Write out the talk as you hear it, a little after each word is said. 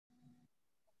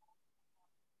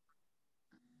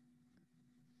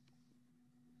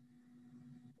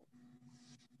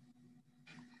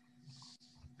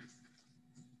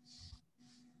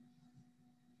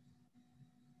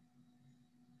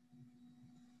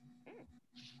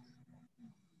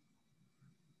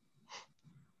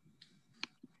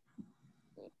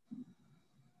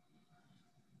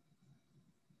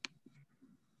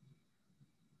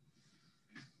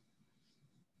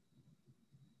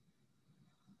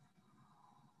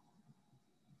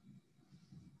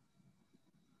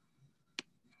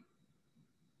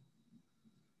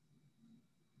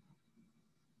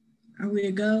Are we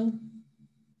a go?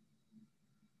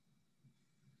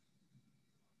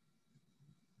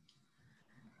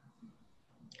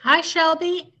 Hi,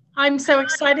 Shelby. I'm so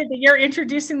excited that you're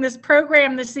introducing this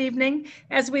program this evening.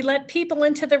 As we let people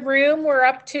into the room, we're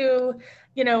up to,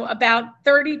 about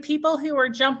 30 people who are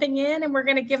jumping in, and we're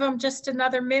going to give them just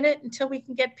another minute until we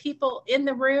can get people in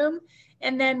the room.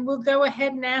 And then we'll go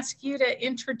ahead and ask you to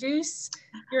introduce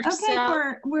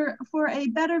yourself. Okay, for a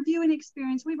better viewing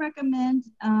experience, we recommend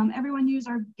everyone use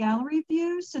our gallery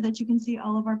view so that you can see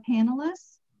all of our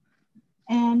panelists.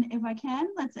 And if I can,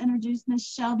 let's introduce Ms.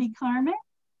 Shelby Carmen,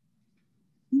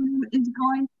 who is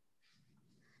going.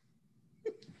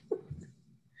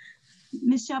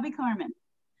 Ms. Shelby Carmen.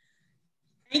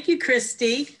 Thank you,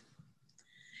 Christy.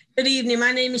 Good evening.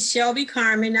 My name is Shelby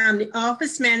Carmen. I'm the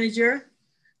office manager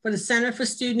for the Center for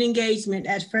Student Engagement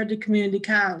at Frederick Community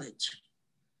College.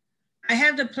 I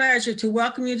have the pleasure to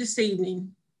welcome you this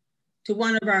evening to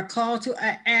one of our Call to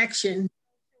Action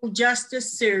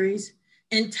Justice series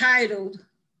entitled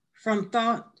From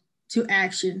Thought to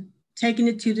Action, Taking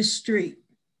It to the Street.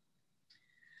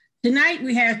 Tonight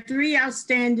we have three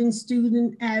outstanding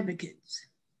student activists.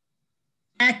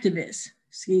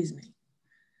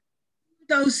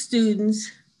 Those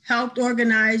students helped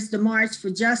organize the March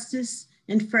for Justice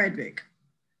in Frederick,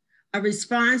 a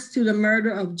response to the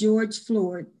murder of George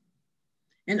Floyd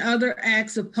and other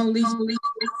acts of police,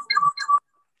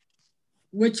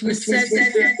 which was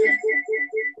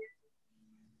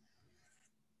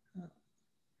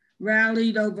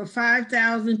rallied over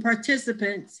 5,000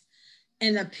 participants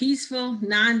in a peaceful,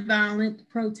 nonviolent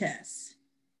protest.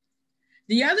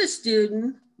 The other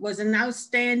student was an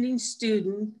outstanding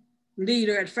student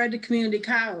leader at Frederick Community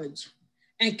College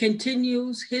and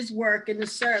continues his work in the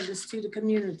service to the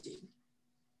community.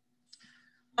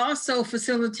 Also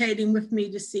facilitating with me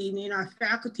this evening are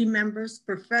faculty members,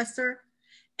 Professor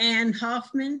Ann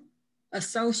Hoffman,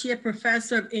 Associate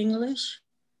Professor of English,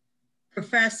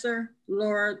 Professor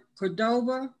Laura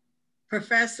Cordova,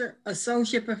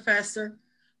 Associate Professor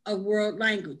of World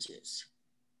Languages.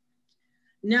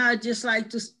 Now I'd just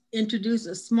like to introduce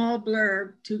a small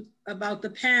blurb about the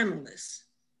panelists.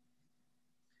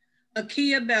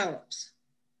 Akia Bellows,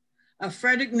 a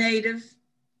Frederick native,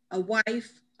 a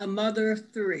wife, a mother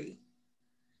of three.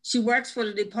 She works for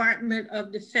the Department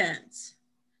of Defense.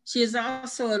 She is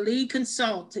also a lead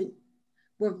consultant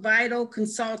with Vital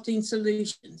Consulting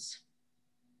Solutions.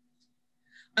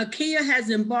 Akia has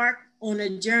embarked on a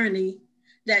journey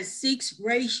that seeks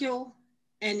racial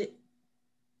and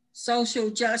social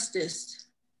justice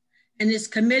and is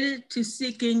committed to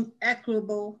seeking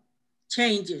equitable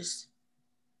changes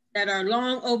that are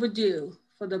long overdue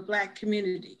for the Black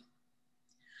community.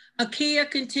 Akia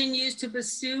continues to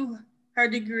pursue her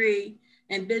degree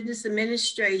in business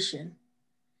administration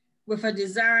with a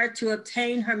desire to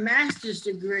obtain her master's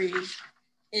degree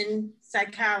in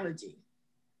psychology.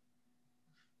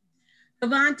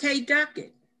 Devontae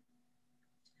Duckett,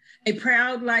 a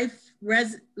proud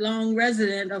lifelong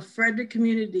resident of Frederick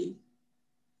Community.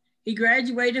 He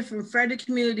graduated from Frederick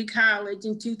Community College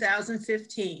in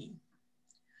 2015.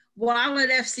 While at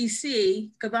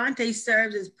FCC, Cavante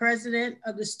served as president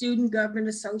of the Student Government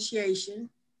Association,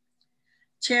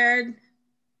 chaired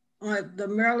the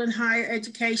Maryland Higher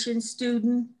Education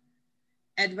Student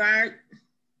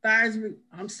Advisory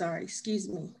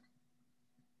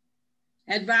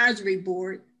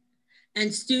Board,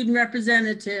 and student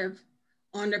representative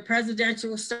on the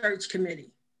Presidential Search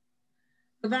Committee.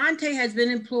 Cavante has been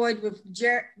employed with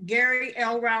Gary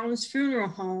L. Rollins Funeral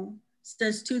Home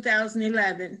since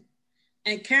 2011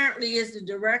 and currently is the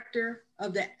director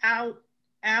of the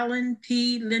Allen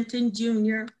P. Linton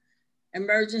Jr.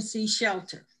 Emergency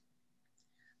Shelter.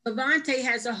 Cavante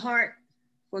has a heart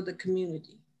for the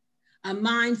community, a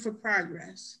mind for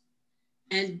progress,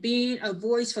 and being a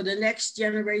voice for the next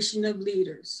generation of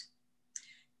leaders.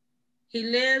 He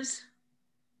lives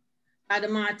by the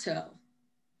motto,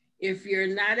 if you're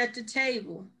not at the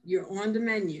table, you're on the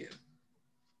menu.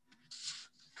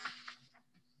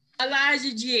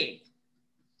 Elijah G.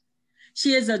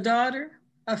 She is a daughter,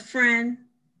 a friend,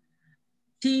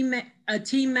 a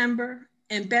team member,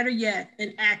 and better yet,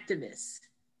 an activist.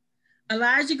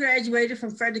 Elijah graduated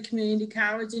from Frederick Community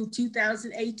College in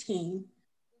 2018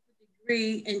 with a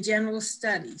degree in general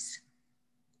studies.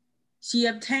 She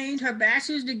obtained her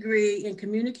bachelor's degree in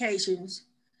communications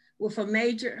with a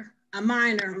minor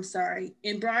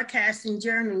in broadcasting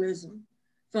journalism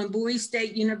from Bowie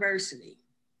State University.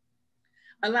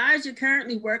 Elijah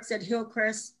currently works at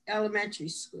Hillcrest Elementary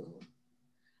School.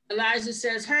 Elijah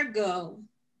says her goal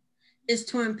is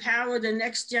to empower the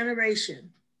next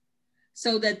generation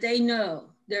so that they know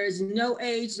there is no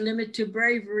age limit to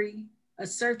bravery,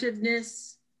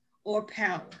 assertiveness, or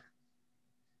power.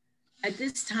 At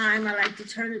this time, I'd like to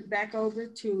turn it back over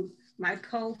to my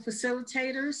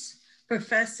co-facilitators,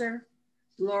 Professor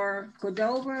Laura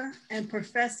Cordova and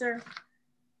Professor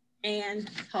Ann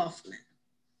Hoffman.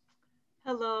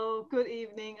 Hello, good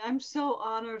evening. I'm so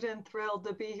honored and thrilled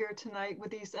to be here tonight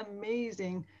with these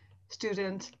amazing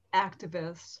student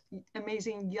activists,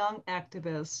 amazing young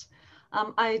activists.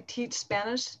 I teach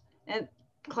Spanish and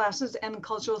classes and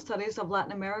cultural studies of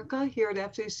Latin America here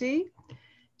at FCC.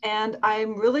 And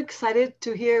I'm really excited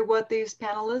to hear what these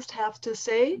panelists have to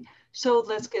say. So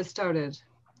let's get started.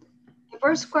 The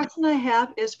first question I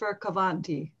have is for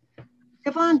Kavanti.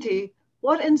 Kavanti,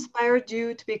 what inspired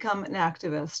you to become an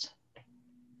activist?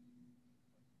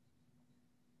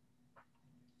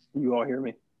 You all hear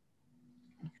me?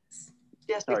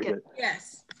 Yes, we can. Good.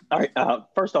 Yes. All right.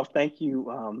 First off, thank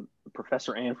you,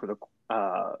 Professor Ann, for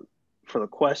the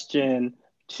question.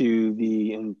 To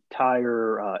the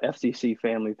entire FCC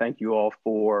family, thank you all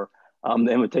for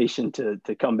the invitation to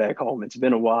come back home. It's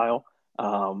been a while,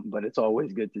 but it's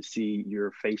always good to see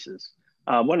your faces.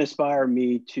 What inspired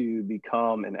me to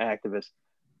become an activist?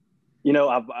 You know,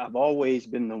 I've always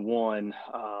been the one,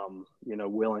 you know,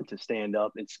 willing to stand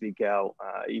up and speak out,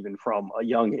 even from a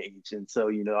young age. And so,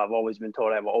 you know, I've always been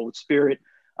told I have an old spirit,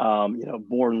 you know,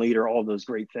 born leader, all those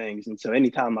great things. And so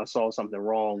anytime I saw something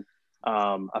wrong,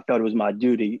 I felt it was my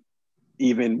duty,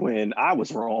 even when I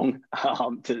was wrong,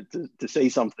 to say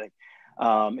something.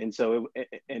 And so,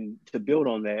 and to build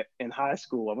on that, in high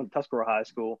school, I went to Tuscarora High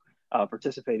School,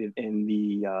 participated in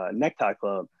the Necktie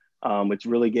Club, which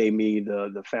really gave me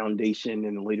the foundation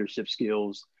and the leadership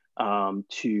skills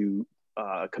to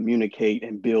communicate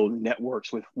and build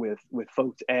networks with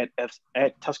folks at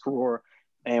Tuscarora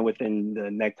and within the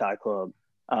Necktie Club.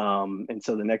 And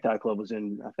so the Necktie Club was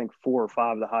in, I think, 4 or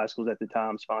 5 of the high schools at the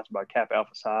time, sponsored by Kappa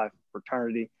Alpha Psi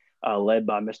fraternity, led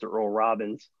by Mr. Earl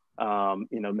Robbins. You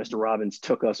know, Mr. Robbins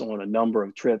took us on a number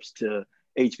of trips to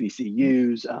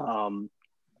HBCUs.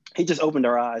 He just opened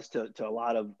our eyes to a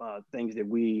lot of things that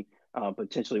we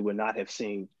potentially would not have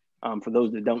seen. For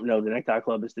those that don't know, the Necktie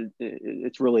Club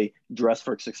it's really dressed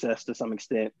for success to some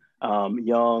extent.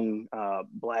 Young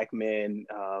Black men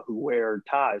who wear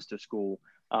ties to school.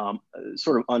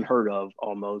 Sort of unheard of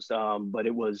almost, but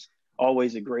it was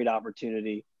always a great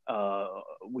opportunity.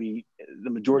 The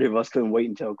majority of us couldn't wait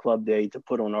until club day to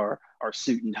put on our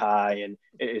suit and tie, and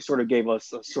it sort of gave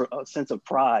us a sense of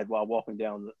pride while walking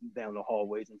down the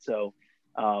hallways. And so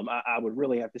I would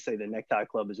really have to say the Necktie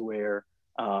Club is where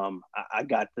I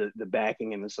got the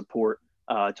backing and the support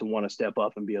to want to step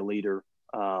up and be a leader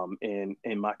in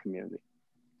my community.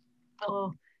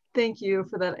 Oh, thank you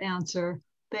for that answer.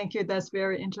 Thank you. That's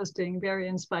very interesting, very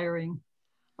inspiring.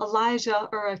 Elijah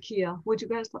or Akia, would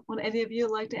any of you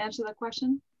like to answer that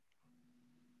question?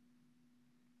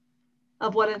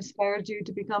 Of what inspired you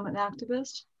to become an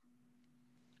activist?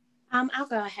 I'll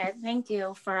go ahead. Thank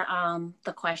you for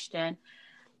the question.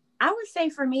 I would say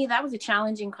for me, that was a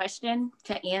challenging question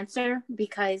to answer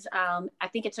because I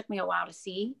think it took me a while to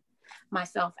see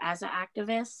myself as an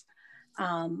activist.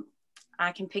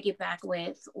 I can piggyback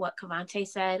with what Kavante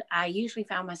said. I usually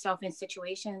found myself in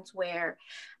situations where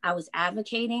I was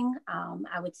advocating.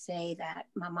 I would say that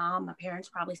my parents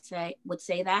probably would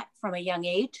say that from a young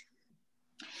age.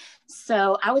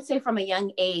 So I would say from a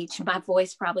young age, my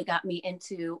voice probably got me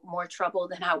into more trouble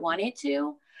than I wanted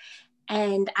to.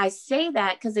 And I say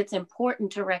that because it's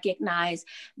important to recognize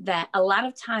that a lot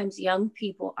of times young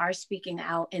people are speaking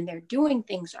out and they're doing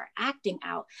things or acting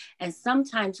out. And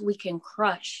sometimes we can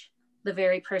crush the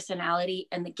very personality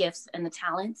and the gifts and the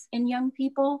talents in young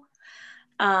people.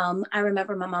 I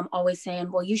remember my mom always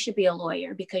saying, well, you should be a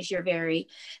lawyer because you're very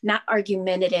not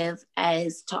argumentative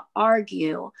as to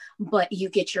argue, but you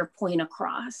get your point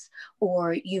across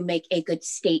or you make a good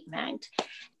statement.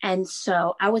 And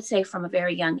so I would say from a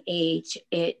very young age,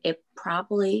 it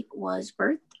probably was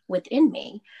birthed within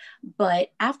me.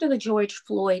 But after the George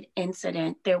Floyd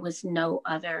incident, there was nothing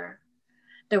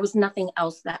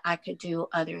else that I could do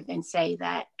other than say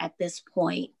that at this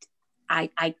point,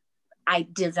 I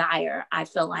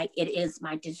feel like it is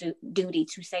my duty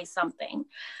to say something.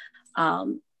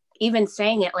 even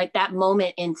saying it, like that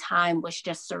moment in time was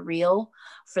just surreal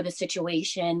for the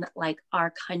situation like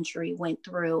our country went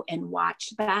through, and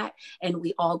watched that, and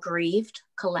we all grieved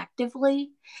collectively.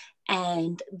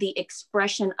 And the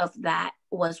expression of that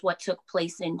was what took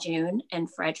place in June in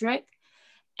Frederick.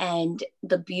 And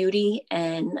the beauty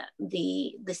and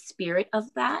the spirit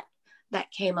of that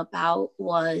came about it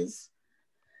was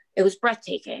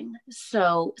breathtaking.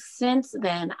 So since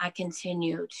then, I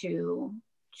continue to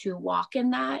walk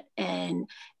in that, and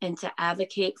to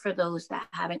advocate for those that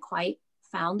haven't quite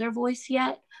found their voice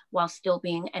yet, while still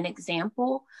being an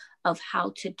example of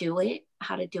how to do it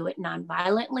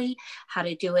non-violently, how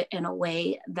to do it in a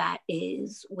way that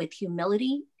is with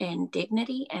humility and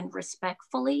dignity and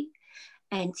respectfully,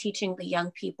 and teaching the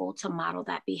young people to model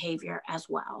that behavior as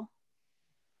well.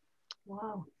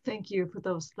 Wow, thank you for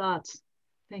those thoughts.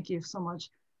 Thank you so much.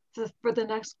 So for the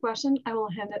next question, I will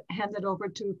hand it over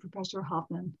to Professor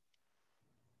Hoffman.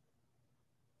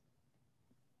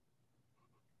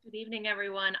 Good evening,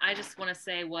 everyone. I just want to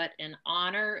say what an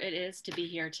honor it is to be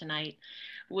here tonight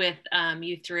with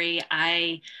you three.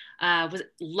 I was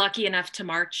lucky enough to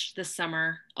march this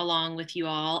summer along with you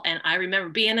all. And I remember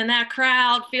being in that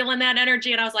crowd, feeling that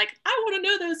energy. And I was like, I want to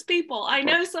know those people. I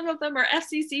know some of them are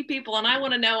FCC people and I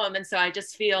want to know them. And so I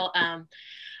just feel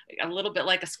a little bit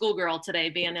like a schoolgirl today,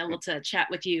 being able to chat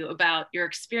with you about your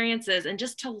experiences and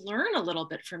just to learn a little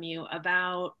bit from you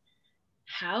about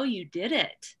how you did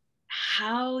it,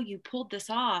 how you pulled this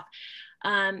off.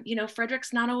 You know,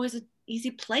 Frederick's not always an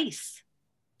easy place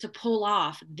to pull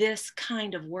off this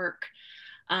kind of work,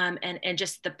 and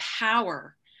just the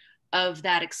power of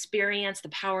that experience, the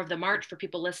power of the march for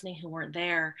people listening who weren't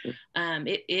there.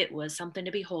 It was something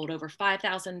to behold. Over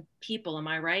 5,000 people, am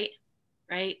I right?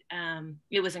 Right?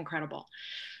 It was incredible.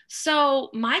 So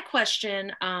my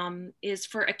question is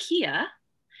for Akia.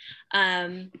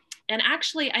 And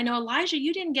actually, I know, Elijah,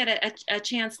 you didn't get a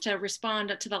chance to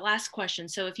respond to the last question.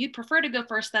 So if you'd prefer to go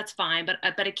first, that's fine. But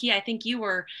Akia, I think you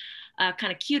were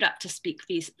kind of queued up to speak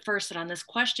first on this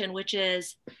question, which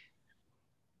is,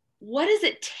 what does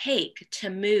it take to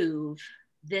move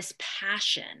this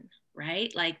passion,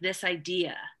 right? Like this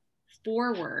idea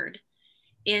forward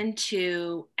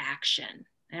into action?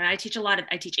 And I teach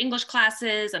English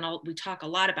classes, and we talk a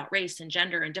lot about race and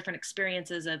gender and different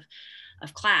experiences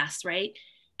of class, right?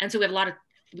 And so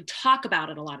we talk about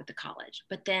it a lot at the college,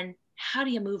 but then how do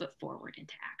you move it forward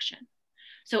into action?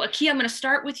 So Akia, I'm going to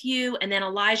start with you, and then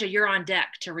Elijah, you're on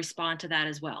deck to respond to that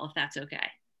as well, if that's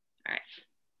okay. All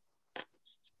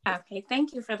right. Okay,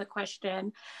 thank you for the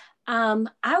question.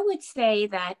 I would say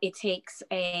that it takes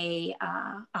a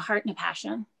heart and a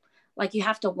passion. Like, you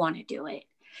have to want to do it.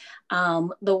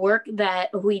 The work that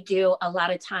we do, a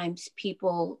lot of times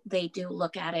people, they do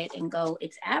look at it and go,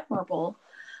 it's admirable,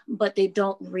 but they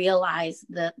don't realize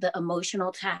the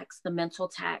emotional tax, the mental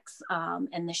tax,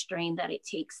 and the strain that it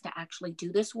takes to actually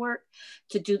do this work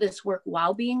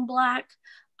while being Black.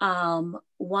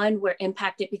 One, we're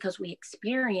impacted because we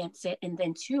experience it. And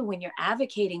then two, when you're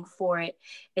advocating for it,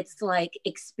 it's like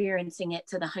experiencing it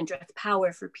to the 100th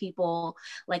power for people.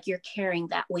 Like you're carrying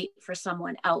that weight for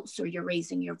someone else, or you're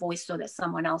raising your voice so that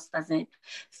someone else doesn't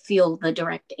feel the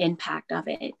direct impact of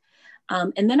it.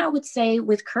 And then I would say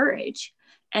with courage.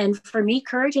 And for me,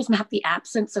 courage is not the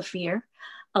absence of fear.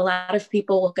 A lot of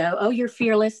people will go, oh, you're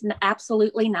fearless.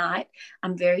 Absolutely not.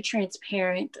 I'm very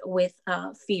transparent with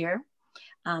fear.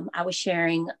 I was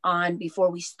sharing on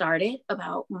before we started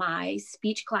about my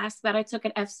speech class that I took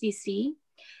at FCC.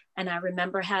 And I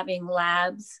remember having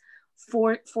labs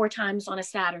four times on a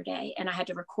Saturday, and I had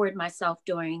to record myself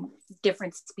doing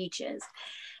different speeches.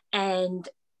 And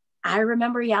I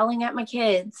remember yelling at my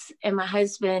kids and my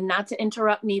husband not to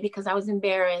interrupt me because I was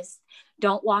embarrassed.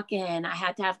 Don't walk in. I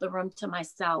had to have the room to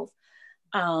myself.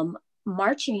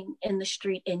 Marching in the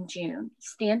street in June,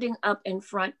 standing up in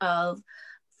front of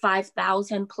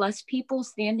 5,000 plus people,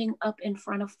 standing up in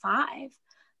front of 5.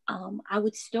 I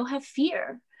would still have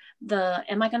fear.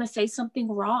 Am I going to say something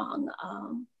wrong?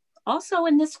 Also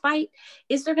in this fight,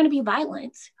 is there going to be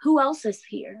violence? Who else is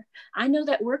here? I know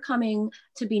that we're coming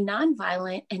to be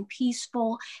nonviolent and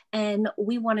peaceful, and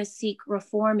we want to seek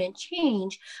reform and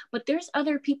change, but there's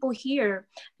other people here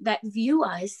that view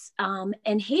us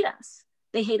and hate us.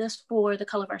 They hate us for the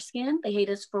color of our skin. They hate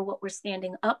us for what we're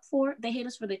standing up for. They hate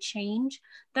us for the change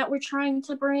that we're trying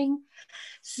to bring.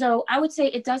 So I would say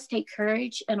it does take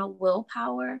courage and a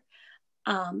willpower.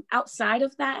 Outside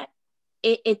of that,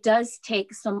 it does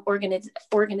take some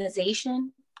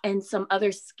organization and some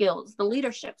other skills, the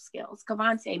leadership skills.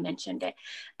 Cavante mentioned it.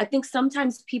 I think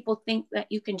sometimes people think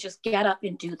that you can just get up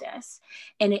and do this.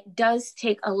 And it does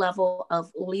take a level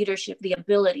of leadership, the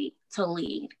ability to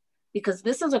lead. because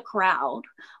this is a crowd.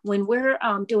 When we're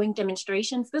doing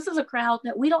demonstrations, this is a crowd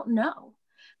that we don't know.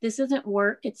 This isn't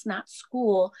work, it's not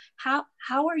school. How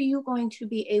are you going to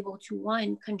be able to,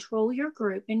 one, control your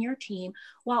group and your team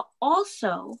while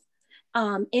also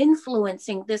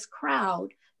influencing this crowd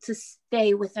to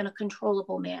stay within a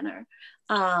controllable manner?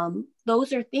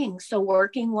 Those are things. So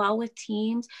working well with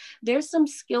teams, there's some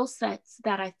skill sets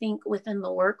that I think within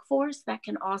the workforce that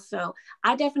can also,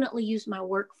 I definitely use my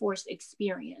workforce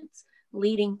experience,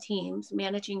 leading teams,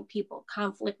 managing people,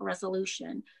 conflict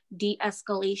resolution,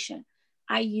 de-escalation.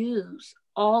 I use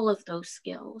all of those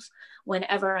skills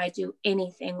whenever I do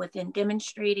anything within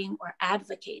demonstrating or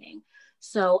advocating.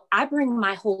 So I bring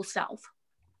my whole self.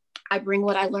 I bring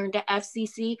what I learned at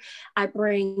FCC. I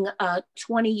bring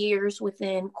 20 years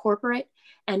within corporate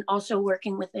and also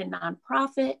working within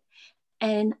nonprofit.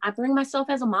 And I bring myself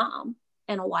as a mom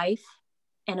and a wife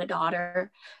and a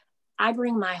daughter. I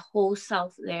bring my whole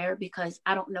self there because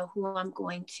I don't know who I'm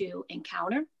going to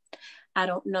encounter. I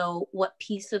don't know what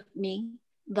piece of me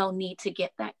they'll need to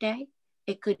get that day.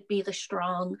 It could be the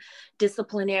strong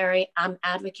disciplinary, I'm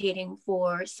advocating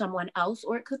for someone else,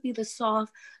 or it could be the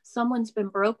soft, someone's been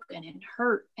broken and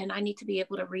hurt, and I need to be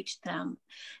able to reach them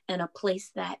in a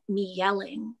place that me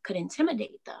yelling could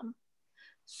intimidate them.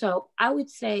 So I would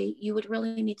say you would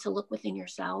really need to look within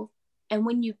yourself. And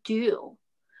when you do,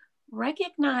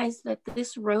 recognize that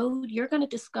this road, you're going to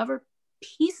discover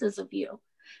pieces of you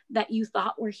that you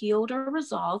thought were healed or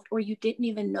resolved, or you didn't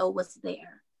even know was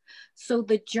there. So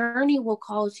the journey will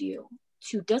cause you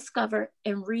to discover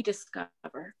and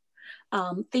rediscover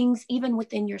things even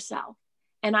within yourself.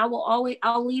 And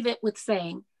I'll leave it with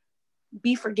saying,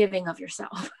 be forgiving of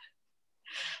yourself.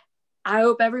 I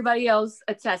hope everybody else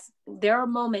attests. There are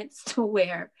moments to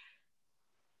where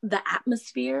the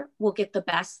atmosphere will get the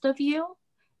best of you.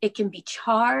 It can be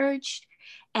charged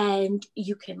and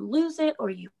you can lose it, or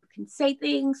you can say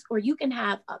things, or you can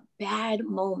have a bad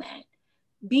moment.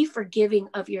 Be forgiving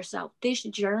of yourself. This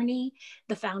journey,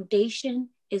 the foundation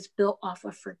is built off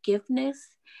of forgiveness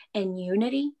and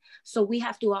unity. So we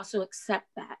have to also accept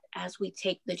that as we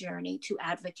take the journey to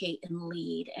advocate and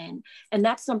lead. And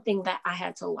that's something that I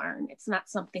had to learn. It's not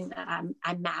something that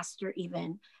I master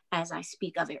even as I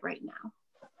speak of it right now.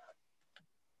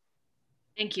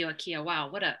 Thank you, Akia.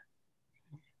 Wow, what a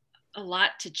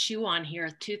lot to chew on here.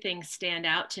 Two things stand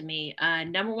out to me.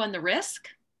 Number one, the risk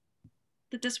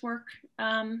that this work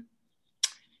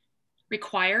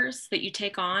requires that you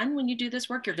take on when you do this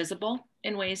work. You're visible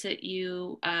in ways that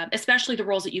you, especially the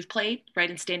roles that you've played, right,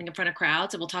 in standing in front of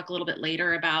crowds. And we'll talk a little bit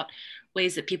later about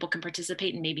ways that people can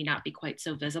participate and maybe not be quite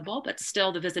so visible, but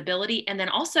still the visibility. And then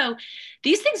also,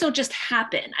 these things don't just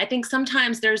happen. I think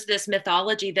sometimes there's this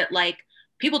mythology that like,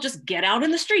 people just get out in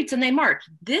the streets and they march.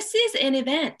 This is an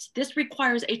event. This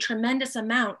requires a tremendous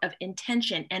amount of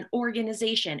intention and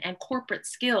organization and corporate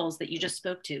skills that you just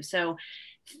spoke to. So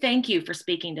thank you for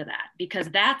speaking to that, because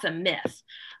that's a myth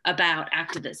about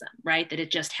activism, right? That it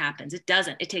just happens. It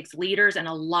doesn't. It takes leaders and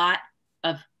a lot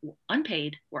of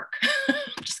unpaid work.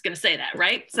 I'm just going to say that,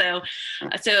 right? So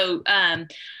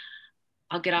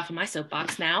I'll get off of my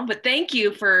soapbox now, but thank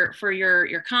you for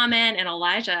your comment. And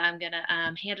Elijah, I'm gonna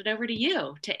hand it over to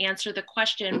you to answer the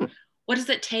question, what does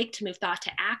it take to move thought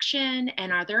to action?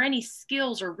 And are there any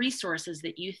skills or resources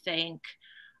that you think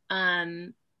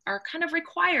are kind of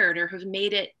required or have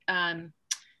made it a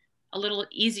little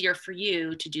easier for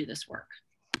you to do this work?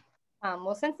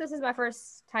 Well, since this is my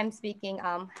first time speaking,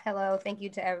 hello, thank you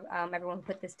to everyone who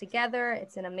put this together.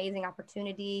 It's an amazing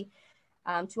opportunity.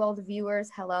 To all the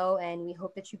viewers, hello, and we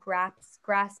hope that you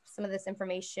grasp some of this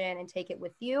information and take it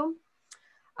with you.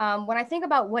 When I think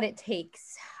about what it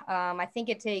takes, I think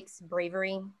it takes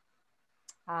bravery.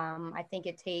 I think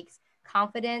it takes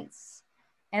confidence,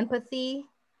 empathy,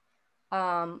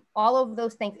 all of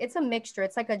those things. It's a mixture.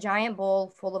 It's like a giant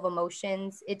bowl full of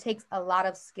emotions. It takes a lot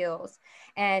of skills.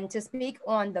 And to speak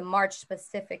on the march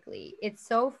specifically, it's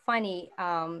so funny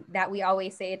that we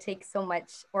always say it takes so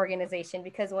much organization,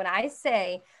 because when I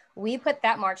say we put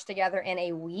that march together in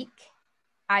a week,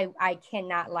 I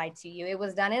cannot lie to you. It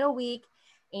was done in a week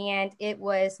and it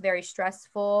was very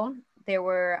stressful. There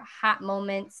were hot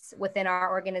moments within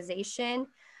our organization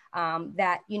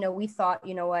that, we thought,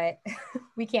 what,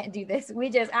 we can't do this. We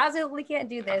just absolutely can't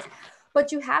do this.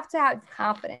 But you have to have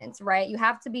confidence, right? You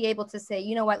have to be able to say,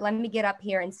 you know what, let me get up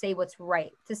here and say what's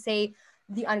right, to say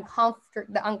the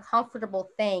uncomfortable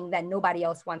thing that nobody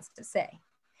else wants to say,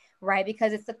 right?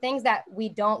 Because it's the things that we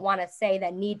don't want to say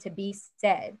that need to be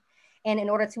said. And in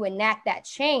order to enact that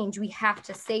change, we have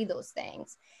to say those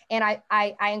things. And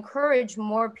I encourage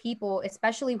more people,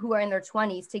 especially who are in their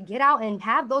 20s, to get out and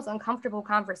have those uncomfortable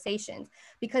conversations,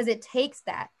 because it takes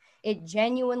that. It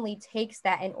genuinely takes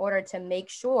that in order to make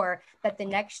sure that the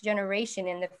next generation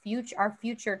and the future, our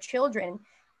future children,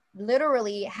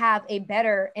 literally have a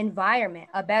better environment,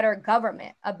 a better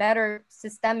government, a better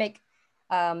systemic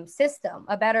system,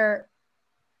 a better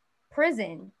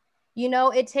prison. You know,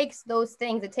 it takes those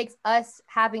things. It takes us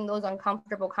having those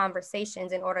uncomfortable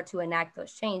conversations in order to enact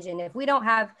those change. And if we don't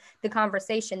have the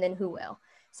conversation, then who will?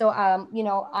 So, you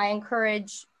know, I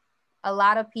encourage a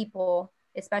lot of people,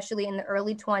 especially in the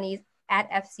early 20s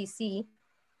at FCC,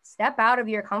 step out of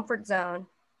your comfort zone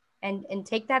and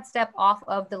take that step off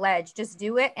of the ledge. Just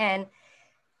do it. And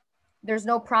there's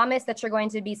no promise that you're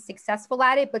going to be successful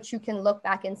at it, but you can look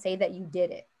back and say that you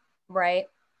did it, right?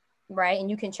 Right. And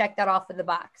you can check that off of the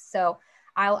box. So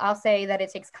I'll say that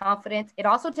it takes confidence. It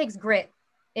also takes grit.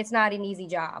 It's not an easy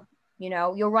job. You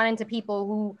know, you'll run into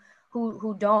people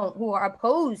who are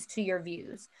opposed to your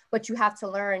views, but you have to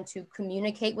learn to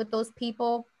communicate with those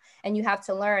people. And you have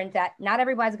to learn that not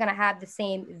everybody's going to have the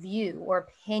same view or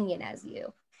opinion as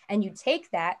you. And you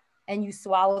take that and you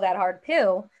swallow that hard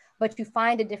pill, but you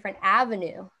find a different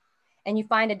avenue and you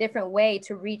find a different way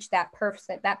to reach that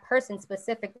person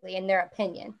specifically in their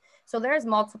opinion. So there's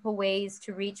multiple ways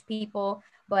to reach people,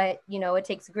 but you know, it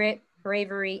takes grit,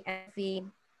 bravery, empathy.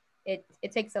 It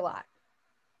takes a lot.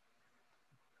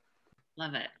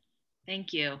 Love it.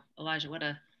 Thank you, Elijah. What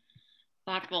a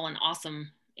thoughtful and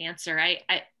awesome answer. I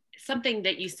something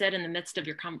that you said in the midst of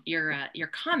your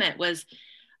comment was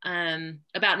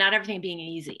about not everything being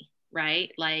easy,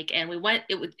 right? Like, and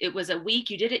it was a week,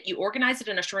 you did it, you organized it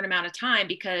in a short amount of time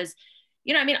because,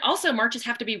 you know, I mean, also marches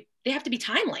have to be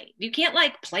timely. You can't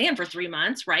like plan for 3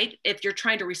 months, right? If you're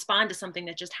trying to respond to something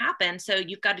that just happened. So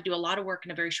you've got to do a lot of work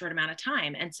in a very short amount of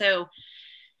time. And so,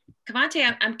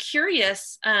 Cavante, I'm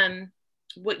curious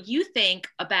what you think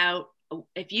about,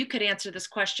 if you could answer this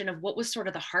question of what was sort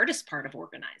of the hardest part of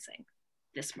organizing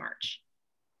this march,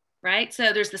 right?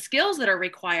 So there's the skills that are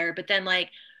required, but then like,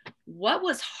 what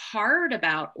was hard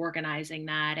about organizing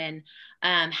that?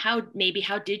 And how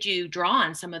did you draw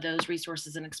on some of those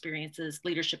resources and experiences,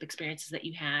 leadership experiences that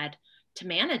you had to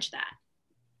manage that?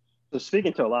 So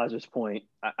speaking to Elijah's point,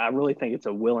 I really think it's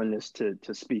a willingness to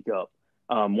speak up.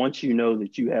 Once you know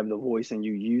that you have the voice and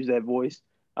you use that voice,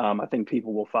 I think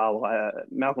people will follow.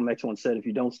 Malcolm X once said, if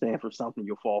you don't stand for something,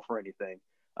 you'll fall for anything.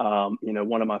 You know,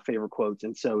 one of my favorite quotes.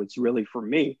 And so it's really for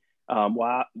me,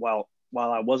 while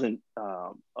I wasn't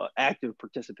an active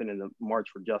participant in the March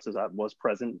for Justice, I was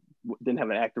present, didn't have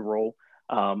an active role,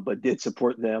 but did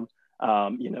support them.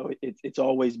 You know, it's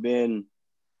always been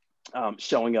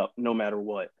showing up no matter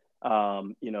what.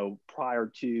 You know, prior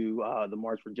to the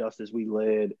March for Justice, we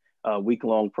led a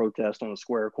week-long protest on a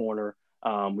square corner.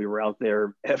 We were out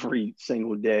there every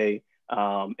single day.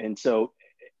 And so,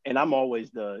 and I'm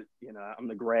always I'm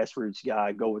the grassroots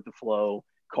guy, go with the flow,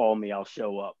 call me, I'll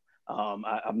show up.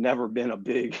 I've never been a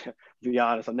big, to be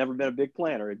honest, I've never been a big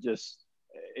planner. It just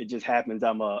happens.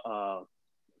 I'm I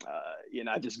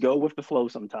just go with the flow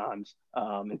sometimes.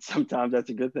 And sometimes that's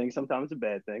a good thing. Sometimes it's a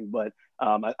bad thing, but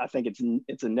I think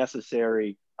it's a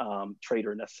necessary trait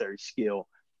or necessary skill.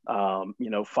 You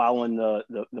know, following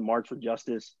the March for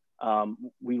Justice,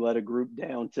 we led a group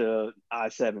down to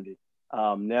I-70.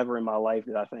 Never in my life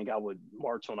did I think I would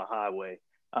march on a highway.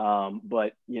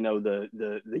 But you know,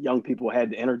 the young people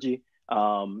had the energy.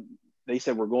 They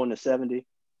said, we're going to 70.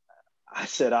 I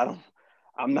said,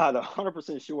 I'm not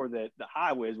 100% sure that the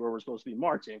highway is where we're supposed to be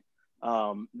marching.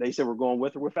 They said, we're going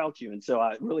with or without you. And so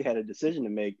I really had a decision to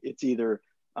make. It's either,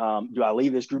 do I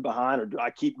leave this group behind or do I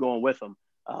keep going with them?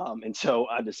 And so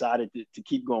I decided to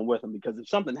keep going with them, because if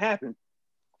something happened,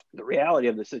 the reality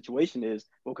of the situation is,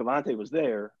 well, Cavante was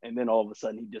there, and then all of a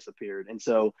sudden he disappeared. And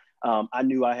so I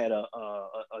knew I had a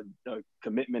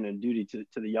commitment and duty to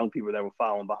the young people that were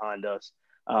following behind us.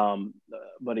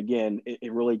 But again,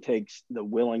 it really takes the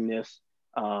willingness.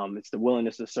 It's the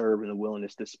willingness to serve and the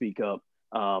willingness to speak up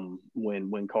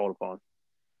when called upon.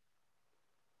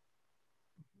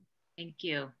 Thank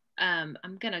you. I'm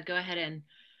going to go ahead and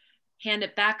hand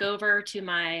it back over to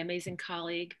my amazing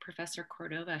colleague, Professor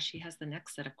Cordova. She has the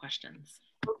next set of questions.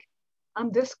 Okay.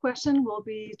 This question will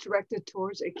be directed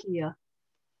towards Akia.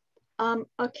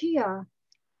 Akia,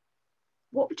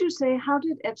 what would you say, how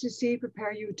did FCC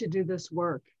prepare you to do this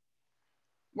work?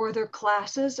 Were there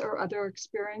classes or other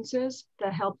experiences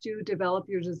that helped you develop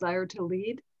your desire to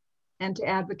lead and to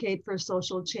advocate for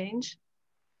social change?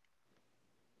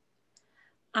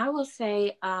 I will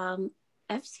say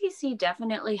FCC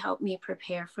definitely helped me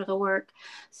prepare for the work.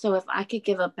 So if I could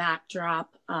give a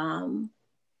backdrop,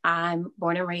 I'm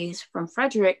born and raised from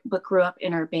Frederick, but grew up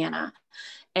in Urbana.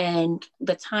 And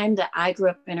the time that I grew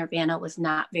up in Urbana was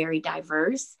not very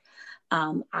diverse.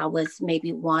 I was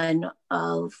maybe one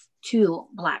of 2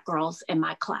 Black girls in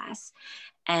my class.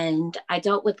 And I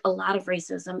dealt with a lot of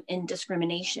racism and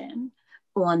discrimination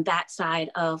on that side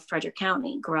of Frederick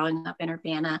County. Growing up in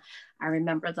Urbana, I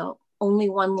remember the only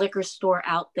one liquor store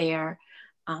out there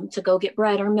to go get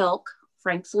bread or milk.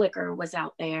 Frank's Liquor was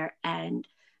out there. And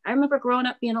I remember growing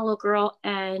up being a little girl,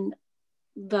 and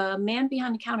the man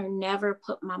behind the counter never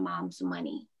put my mom's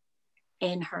money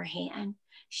in her hand.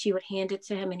 She would hand it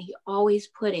to him, and he always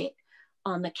put it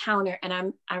on the counter.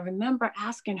 And I remember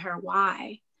asking her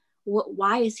why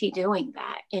is he doing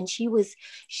that? And she was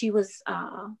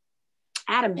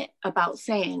adamant about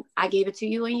saying, I gave it to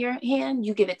you in your hand,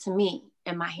 you give it to me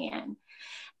in my hand.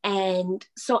 And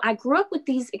so I grew up with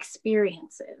these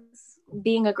experiences,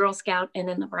 being a Girl Scout and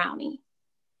in the Brownie,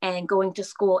 and going to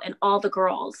school, and all the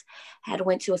girls had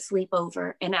went to a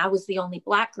sleepover, and I was the only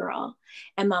Black girl,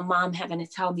 and my mom having to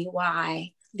tell me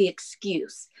why, the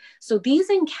excuse. So these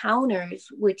encounters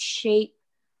would shape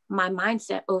my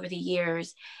mindset over the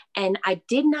years. And I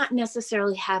did not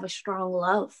necessarily have a strong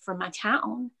love for my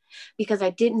town, because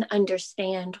I didn't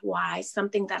understand why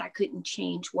something that I couldn't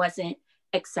change wasn't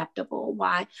acceptable,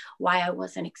 why I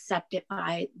wasn't accepted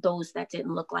by those that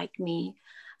didn't look like me.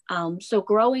 So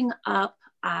growing up,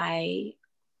 I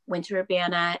went to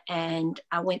Urbana, and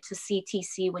I went to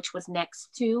CTC, which was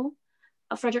next to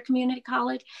a Frederick Community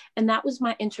College. And that was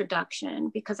my introduction,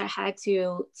 because I had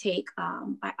to take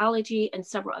biology and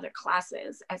several other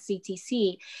classes at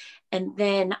CTC. And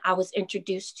then I was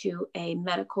introduced to a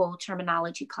medical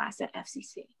terminology class at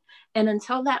FCC. And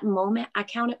until that moment, I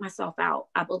counted myself out,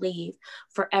 I believe,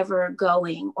 for ever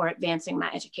going or advancing my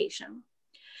education.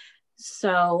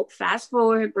 So fast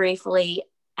forward briefly,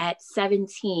 at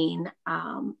 17,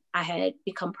 I had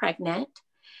become pregnant.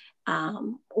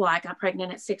 I got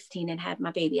pregnant at 16 and had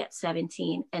my baby at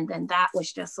 17. And then that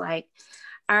was just like,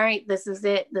 all right, this is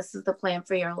it. This is the plan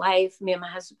for your life. Me and my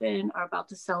husband are about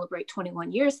to celebrate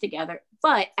 21 years together.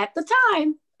 But at the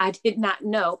time, I did not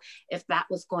know if that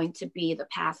was going to be the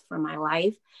path for my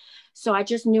life. So I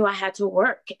just knew I had to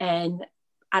work, and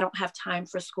I don't have time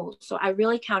for school. So I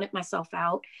really counted myself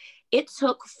out. It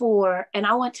took and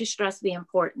I want to stress the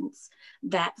importance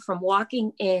that from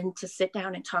walking in to sit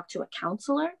down and talk to a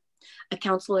counselor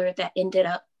that ended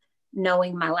up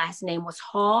knowing my last name was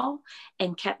Hall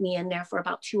and kept me in there for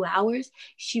about 2 hours.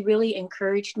 She really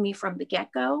encouraged me from the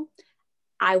get-go.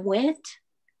 I went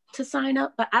to sign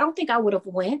up, but I don't think I would have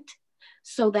went.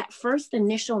 So that first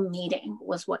initial meeting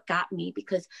was what got me,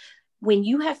 because when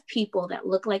you have people that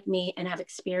look like me and have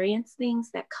experienced things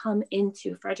that come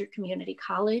into Frederick Community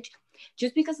College,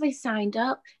 just because they signed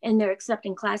up and they're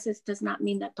accepting classes does not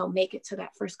mean that they'll make it to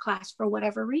that first class for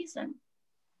whatever reason.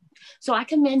 So I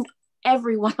commend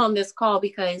everyone on this call,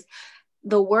 because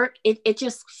the work, it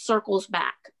just circles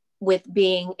back with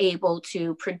being able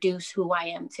to produce who I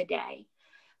am today.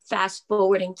 Fast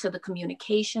forwarding to the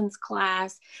communications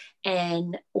class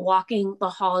and walking the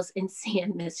halls and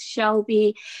seeing Miss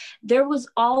Shelby, there was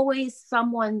always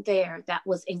someone there that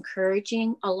was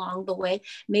encouraging along the way.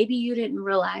 Maybe you didn't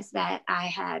realize that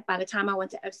by the time I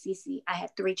went to FCC, I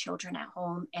had 3 children at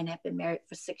home and had been married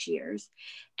for 6 years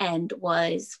and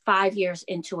was 5 years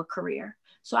into a career.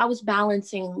 So I was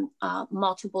balancing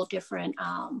multiple different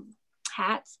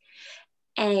hats.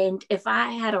 And if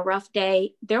I had a rough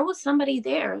day, there was somebody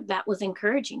there that was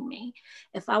encouraging me.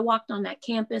 If I walked on that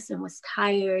campus and was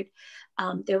tired,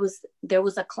 there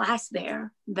was a class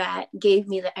there that gave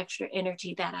me the extra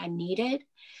energy that I needed.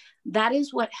 That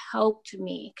is what helped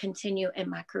me continue in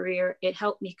my career. It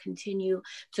helped me continue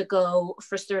to go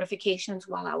for certifications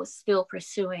while I was still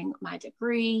pursuing my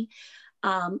degree.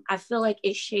 I feel like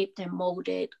it shaped and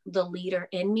molded the leader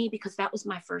in me, because that was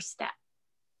my first step.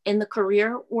 In the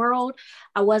career world,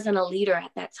 I wasn't a leader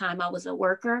at that time. I was a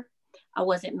worker. I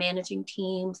wasn't managing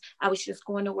teams. I was just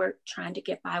going to work, trying to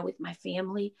get by with my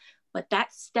family. But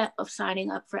that step of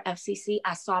signing up for FCC,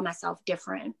 I saw myself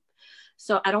different.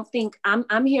 So I don't think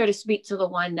I'm here to speak to the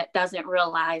one that doesn't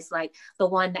realize, like the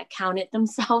one that counted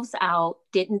themselves out,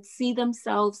 didn't see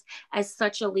themselves as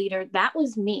such a leader. That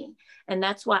was me. And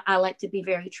that's why I like to be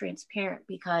very transparent,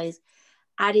 because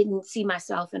I didn't see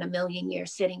myself in a million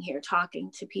years sitting here talking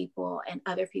to people and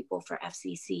other people for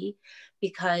FCC,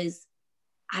 because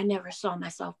I never saw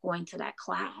myself going to that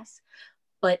class.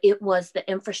 But it was the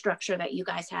infrastructure that you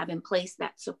guys have in place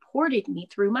that supported me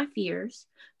through my fears,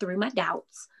 through my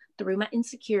doubts, through my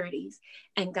insecurities,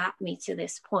 and got me to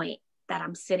this point that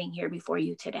I'm sitting here before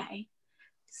you today.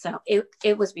 So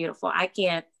it was beautiful. I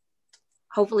can't,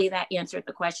 hopefully that answered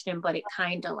the question, but it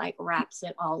kind of like wraps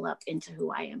it all up into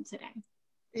who I am today.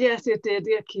 Yes, it did,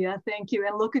 Kia. Thank you.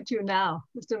 And look at you now.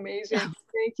 It's amazing.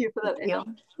 Thank you for that. Thank you.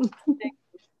 Thank you.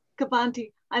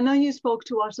 Kavanti, I know you spoke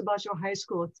to us about your high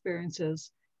school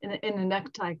experiences in the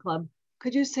Necktie Club.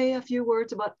 Could you say a few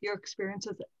words about your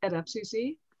experiences at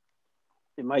FCC?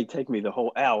 It might take me the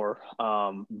whole hour,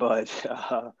 but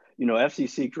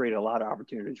FCC created a lot of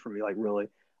opportunities for me. Like really,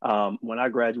 when I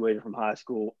graduated from high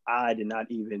school, I did not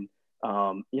even,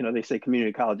 they say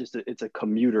community college, it's a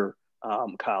commuter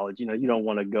college. You don't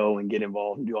want to go and get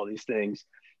involved and do all these things.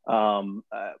 But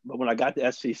when I got to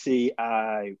FCC,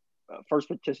 I first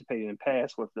participated in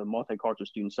PASS with the Multicultural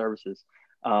Student Services.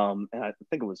 And I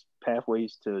think it was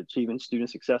Pathways to Achieving Student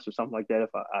Success or something like that.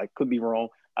 If I could be wrong,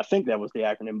 I think that was the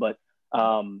acronym, but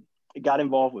got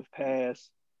involved with PASS,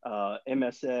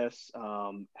 MSS,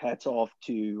 hats off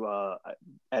to,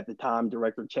 at the time,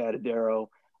 Director Chad Adero,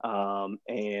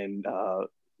 and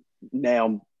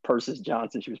now Persis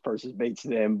Johnson. She was Persis Bates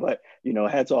then, but,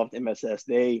 hats off to MSS.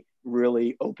 They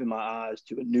really opened my eyes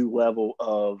to a new level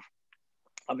of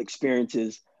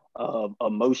experiences, of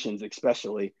emotions,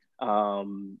 especially.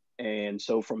 And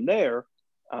so from there,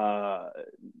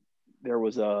 there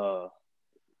was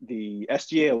the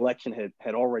SGA election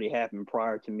had already happened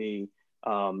prior to me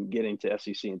getting to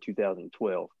FCC in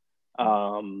 2012.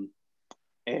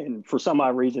 And for some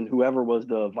odd reason, whoever was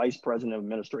the vice president of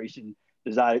administration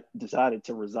decided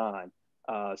to resign.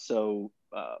 So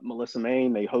Melissa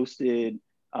Main, they hosted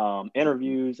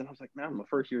interviews, and I was like, man, I'm a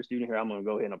first year student here. I'm going to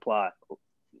go ahead and apply.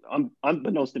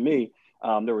 Unbeknownst to me,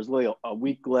 there was literally a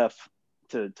week left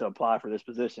to apply for this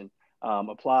position.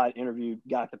 Applied, interviewed,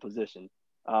 got the position.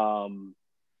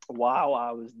 While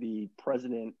I was the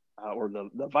president or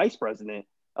the vice president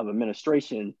of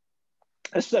administration,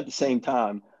 this was at the same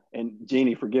time, and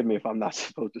Jeannie, forgive me if I'm not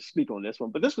supposed to speak on this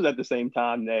one, but this was at the same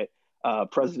time that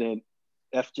President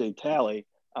F.J. Talley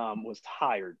was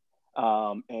hired.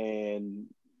 And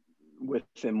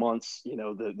within months,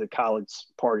 the college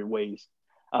parted ways.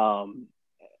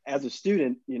 As a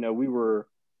student, we were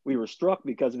struck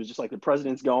because it was just like the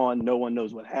president's gone. No one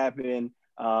knows what happened.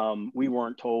 We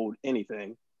weren't told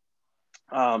anything.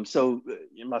 So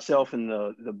myself and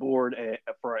the board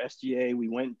for our SGA, we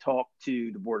went and talked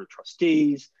to the board of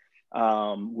trustees.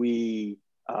 We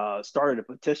started a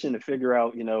petition to figure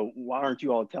out, why aren't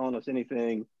you all telling us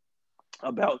anything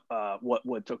about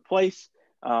what took place?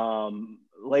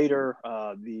 Later,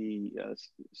 the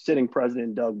sitting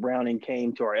president, Doug Browning,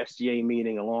 came to our SGA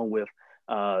meeting along with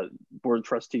board of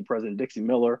trustee president Dixie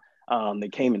Miller. They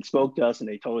came and spoke to us, and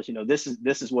they told us,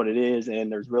 this is what it is,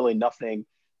 and there's really nothing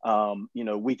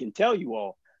we can tell you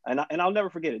all. And I'll never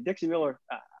forget it. Dixie Miller,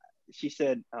 she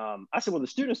said, I said, well, the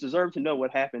students deserve to know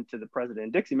what happened to the president.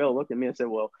 And Dixie Miller looked at me and said,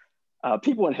 well,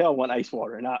 people in hell want ice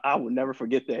water. And I will never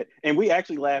forget that. And we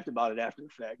actually laughed about it after the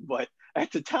fact. But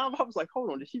at the time, I was like, hold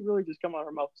on, did she really just come out of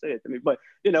her mouth and say it to me? But,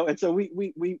 and so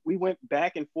we went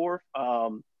back and forth.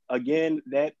 Again,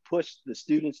 that pushed the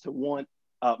students to want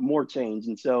more change.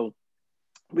 And so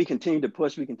we continued to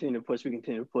push,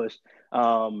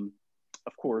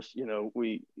 Of course,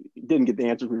 we didn't get the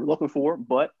answers we were looking for,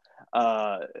 but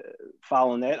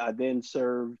following that, I then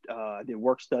served, I did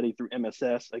work study through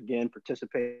MSS, again,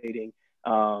 participating.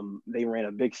 They ran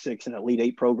a Big Six and Elite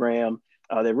Eight program.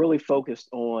 They really focused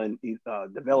on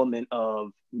development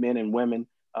of men and women.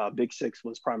 Big Six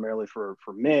was primarily for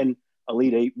men.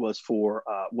 Elite Eight was for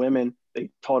women. They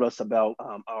taught us about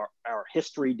our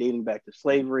history dating back to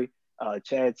slavery.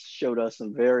 Chad showed us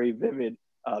some very vivid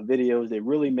videos. They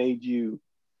really made you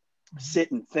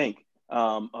sit and think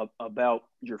about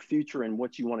your future and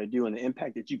what you want to do and the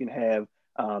impact that you can have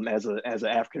as an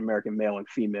African-American male and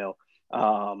female.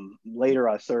 Later,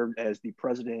 I served as the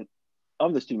president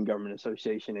of the Student Government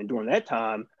Association. And during that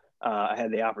time, I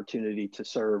had the opportunity to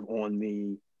serve on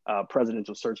the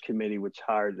presidential search committee, which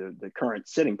hired the current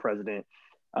sitting president.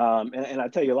 And I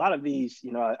tell you, a lot of these,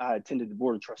 I attended the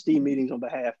board of trustee meetings on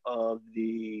behalf of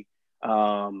the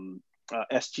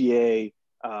SGA.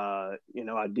 I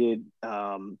did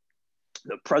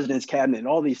the president's cabinet and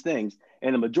all these things.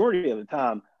 And the majority of the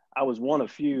time, I was one of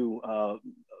few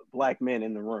Black men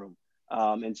in the room.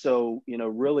 And so,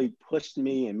 really pushed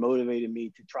me and motivated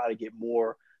me to try to get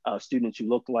more students who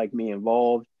looked like me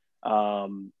involved.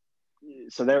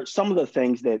 So there are some of the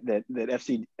things that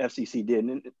FCC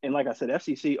did. And like I said,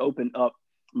 FCC opened up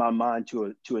my mind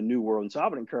to a new world. And so I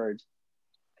would encourage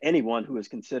anyone who is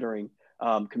considering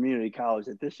community college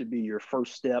that this should be your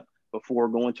first step before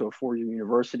going to a four-year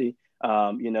university.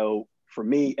 for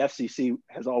me, FCC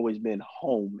has always been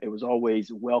home. It was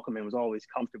always welcome. It was always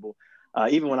comfortable.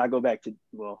 Even when I go back to,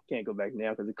 well, can't go back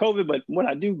now because of COVID, but when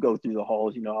I do go through the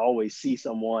halls, I always see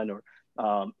someone, or,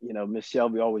 Miss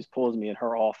Shelby always pulls me in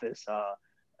her office.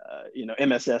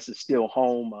 MSS is still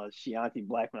home. Shianti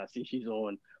Blackman, I see she's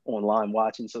online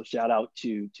watching. So shout out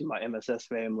to my MSS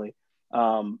family.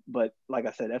 But like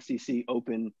I said, FCC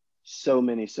opened so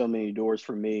many doors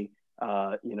for me.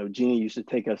 Jeannie used to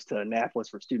take us to Annapolis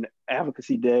for Student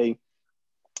Advocacy Day.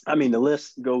 I mean, the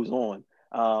list goes on.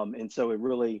 And so it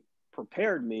really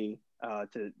prepared me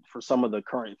for some of the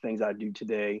current things I do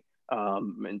today.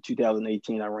 In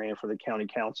 2018, I ran for the county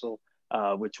council,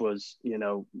 which was,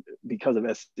 because of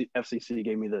FCC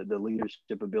gave me the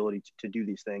leadership ability to do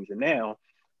these things. And now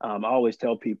I always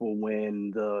tell people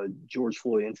when the George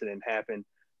Floyd incident happened,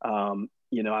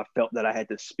 I felt that I had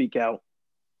to speak out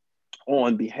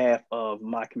on behalf of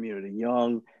my community,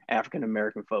 young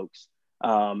African-American folks.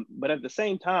 But at the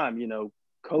same time,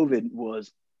 COVID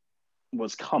was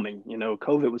coming,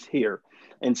 COVID was here.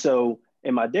 And so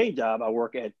in my day job, I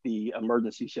work at the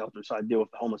emergency shelter. So I deal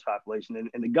with the homeless population,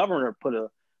 and the governor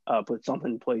put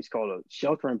something in place called a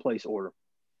shelter in place order.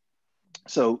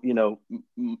 So,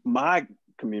 my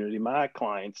community, my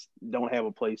clients don't have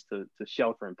a place to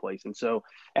shelter in place. And so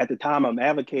at the time I'm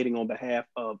advocating on behalf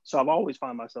of, so I've always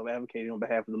found myself advocating on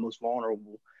behalf of the most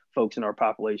vulnerable folks in our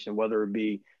population, whether it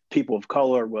be people of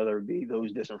color, whether it be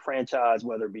those disenfranchised,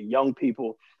 whether it be young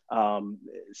people.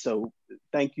 So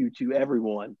thank you to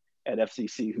everyone at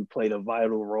FCC who played a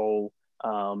vital role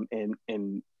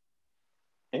in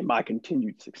my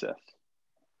continued success.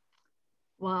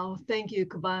 Wow, thank you,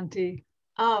 Kavanti.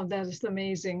 Oh, that is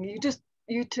amazing.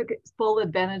 You took full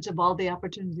advantage of all the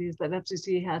opportunities that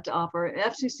FCC had to offer.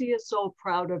 FCC is so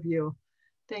proud of you.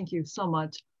 Thank you so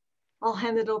much. I'll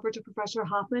hand it over to Professor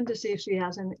Hoffman to see if she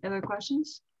has any other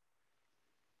questions.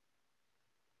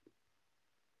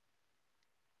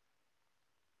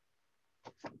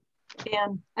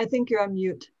 Anne, I think you're on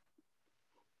mute.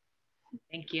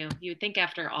 Thank you. You would think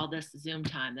after all this Zoom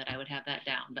time that I would have that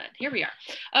down, but here we are.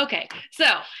 Okay, so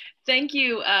thank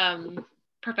you,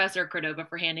 Professor Cordova,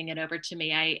 for handing it over to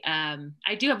me.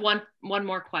 I do have one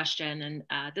more question,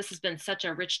 and this has been such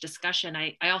a rich discussion.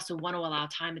 I also want to allow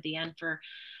time at the end for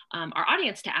our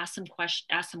audience to ask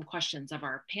some questions of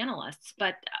our panelists.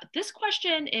 But this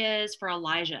question is for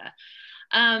Elijah.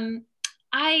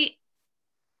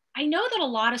 I know that a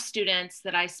lot of students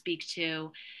that I speak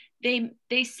to,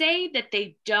 they say that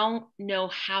they don't know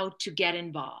how to get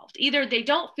involved. Either they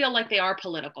don't feel like they are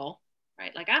political,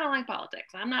 right? Like, I don't like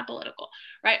politics, I'm not political,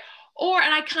 right?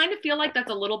 And I kind of feel like that's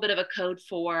a little bit of a code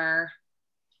for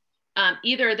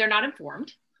either they're not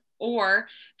informed, or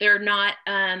they're not,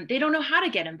 they don't know how to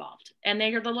get involved, and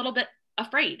they're a little bit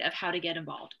afraid of how to get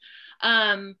involved.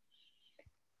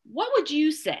 What would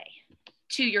you say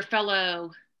to your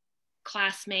fellow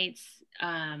classmates,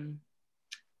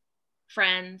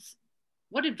 friends?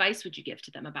 What advice would you give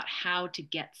to them about how to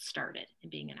get started in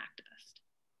being an activist?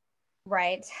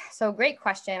 Right. So great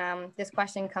question. This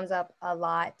question comes up a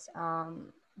lot,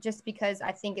 just because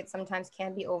I think it sometimes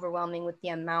can be overwhelming with the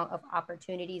amount of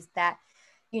opportunities that,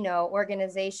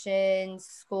 organizations,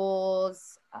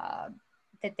 schools,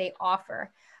 that they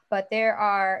offer. But there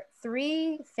are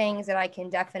 3 things that I can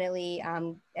definitely,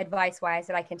 advice-wise,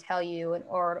 that I can tell you in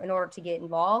order to get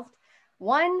involved.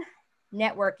 1,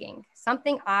 networking,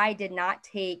 something I did not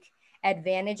take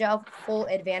full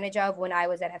advantage of when I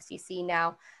was at FCC.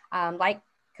 Now, like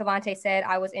Cavante said,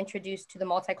 I was introduced to the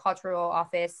multicultural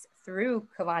office through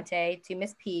Cavante to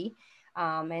Miss P,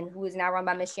 and who is now run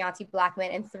by Miss Shianti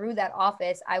Blackman. And through that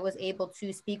office, I was able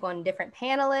to speak on different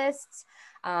panelists.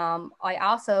 I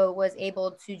also was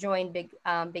able to join Big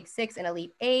 6 and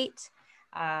Elite 8.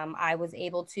 I was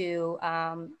able to,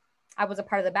 I was a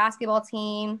part of the basketball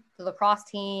team, the lacrosse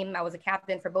team. I was a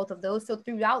captain for both of those. So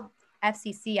throughout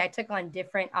FCC, I took on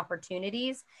different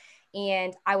opportunities,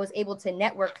 and I was able to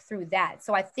network through that.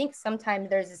 So I think sometimes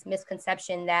there's this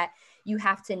misconception that you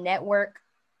have to network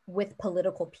with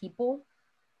political people,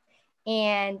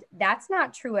 and that's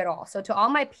not true at all. So to all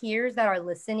my peers that are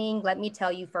listening, let me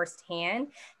tell you firsthand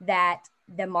that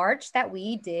the march that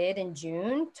we did in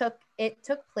June took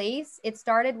place. It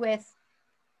started with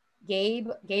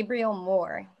Gabriel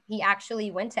Moore. He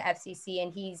actually went to FCC,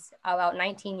 and he's about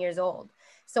 19 years old.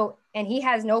 So, and he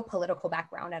has no political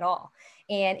background at all.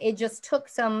 And it just took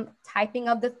some typing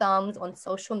of the thumbs on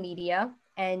social media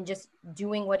and just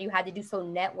doing what you had to do. So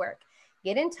network,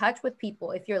 get in touch with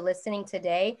people. If you're listening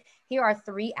today, here are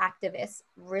 3 activists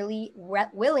really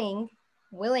willing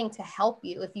to help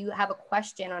you. If you have a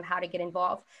question on how to get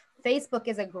involved, Facebook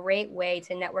is a great way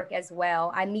to network as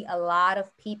well. I meet a lot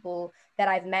of people that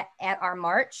I've met at our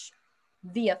march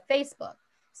via Facebook.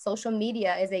 Social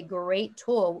media is a great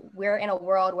tool. We're in a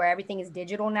world where everything is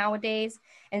digital nowadays.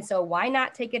 And so why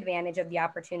not take advantage of the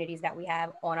opportunities that we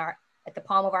have at the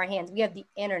palm of our hands? We have the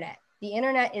internet. The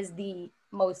internet is the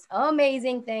most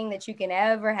amazing thing that you can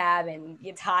ever have in the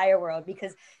entire world,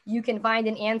 because you can find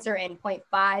an answer in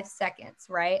 0.5 seconds,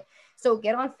 right? So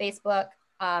get on Facebook,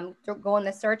 go in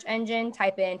the search engine,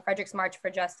 type in Frederick's March for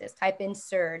Justice, type in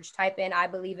Surge, type in I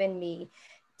Believe in Me,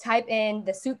 type in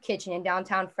the Soup Kitchen in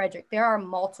downtown Frederick. There are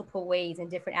multiple ways and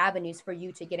different avenues for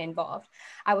you to get involved.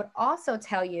 I would also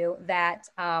tell you that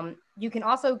you can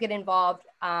also get involved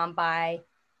by,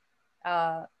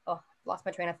 lost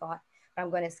my train of thought, but I'm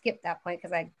going to skip that point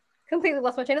because I completely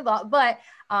lost my train of thought. But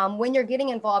when you're getting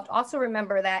involved, also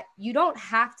remember that you don't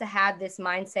have to have this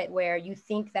mindset where you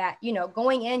think that,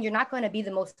 going in, you're not going to be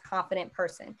the most confident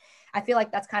person. I feel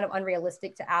like that's kind of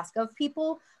unrealistic to ask of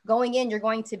people. Going in, you're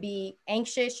going to be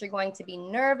anxious, you're going to be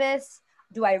nervous.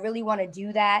 Do I really want to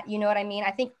do that? You know what I mean?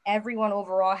 I think everyone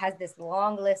overall has this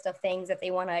long list of things that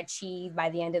they want to achieve by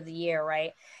the end of the year,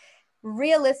 right?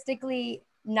 Realistically,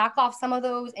 knock off some of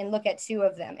those and look at 2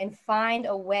 of them and find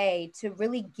a way to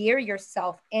really gear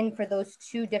yourself in for those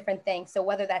 2 different things. So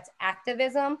whether that's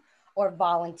activism or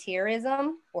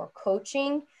volunteerism or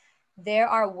coaching, there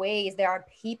are ways, there are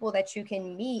people that you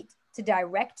can meet to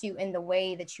direct you in the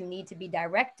way that you need to be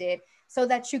directed so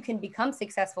that you can become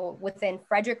successful within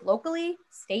Frederick locally,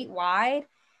 statewide.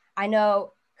 I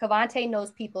know Cavante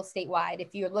knows people statewide.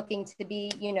 If you're looking to be,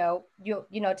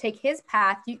 take his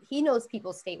path, he knows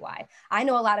people statewide. I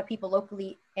know a lot of people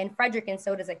locally in Frederick, and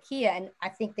so does Akia, and I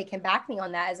think they can back me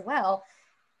on that as well.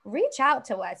 Reach out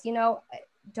to us,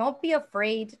 don't be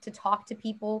afraid to talk to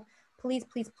people. Please,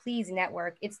 please, please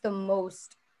network. It's the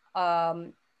most,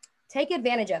 take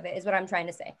advantage of it is what I'm trying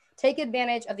to say. Take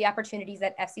advantage of the opportunities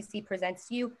that FCC presents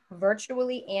to you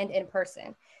virtually and in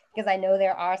person, because I know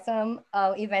there are some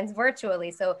events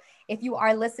virtually. So if you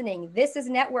are listening, this is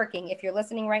networking. If you're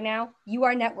listening right now, you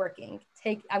are networking.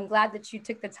 I'm glad that you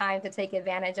took the time to take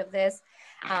advantage of this.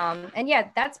 And yeah,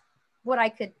 that's what I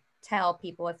could tell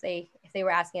people if they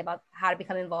were asking about how to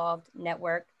become involved,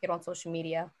 network, get on social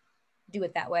media, do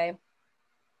it that way.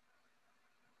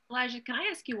 Elijah, can I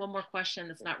ask you one more question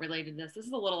that's not related to this? This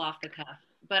is a little off the cuff,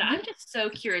 but I'm just so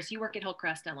curious. You work at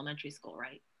Hillcrest Elementary School,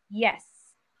 right? Yes.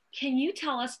 Can you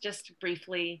tell us just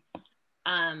briefly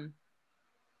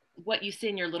what you see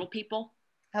in your little people?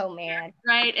 Oh man.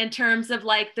 Right. In terms of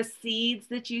like the seeds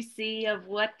that you see of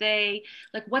what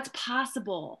what's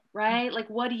possible, right? Like,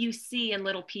 what do you see in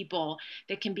little people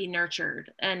that can be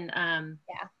nurtured? And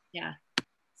yeah.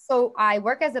 So I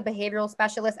work as a behavioral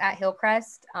specialist at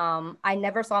Hillcrest. I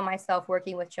never saw myself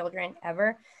working with children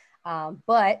ever,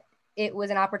 but it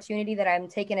was an opportunity that I'm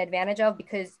taking advantage of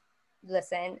because,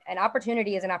 listen, an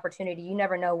opportunity is an opportunity. You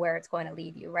never know where it's going to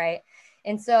lead you, right?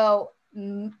 And so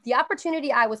the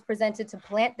opportunity I was presented to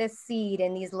plant this seed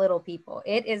in these little people,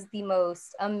 it is the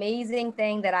most amazing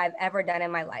thing that I've ever done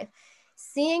in my life.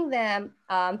 Seeing them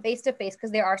face to face,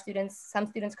 because there are some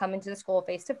students come into the school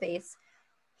face to face,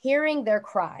 hearing their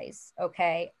cries,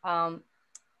 okay? I'm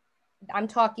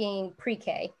talking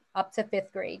pre-K up to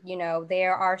 5th grade.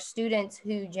 There are students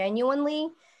who genuinely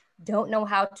don't know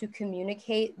how to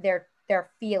communicate their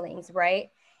feelings,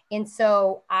 right? And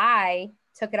so I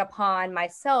took it upon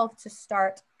myself to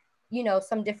start,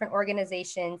 some different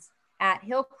organizations at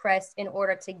Hillcrest in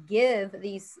order to give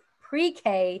these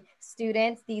pre-K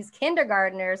students, these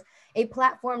kindergartners, a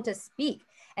platform to speak.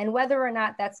 And whether or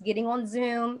not that's getting on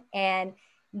Zoom and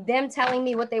them telling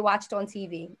me what they watched on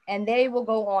TV, and they will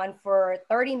go on for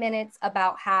 30 minutes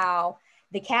about how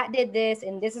the cat did this,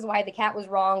 and this is why the cat was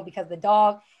wrong because the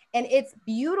dog, and it's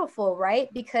beautiful,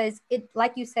 right? Because it,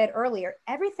 like you said earlier,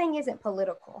 everything isn't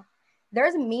political.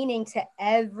 There's meaning to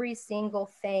every single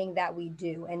thing that we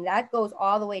do. And that goes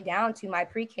all the way down to my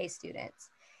pre-K students.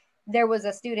 There was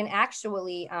a student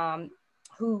actually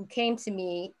who came to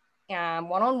me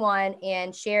one-on-one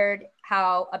and shared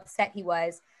how upset he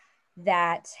was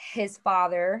that his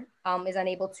father is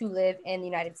unable to live in the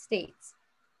United States.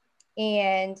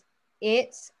 And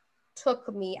it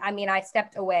took me, I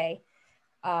stepped away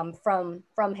from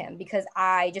him because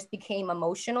I just became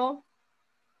emotional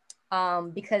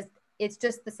because it's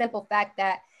just the simple fact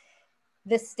that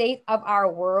the state of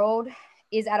our world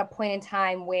is at a point in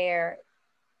time where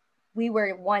we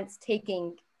were once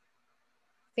taking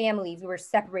families, we were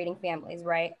separating families,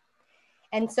 right?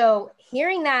 And so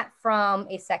hearing that from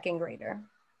a 2nd grader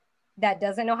that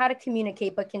doesn't know how to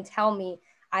communicate, but can tell me,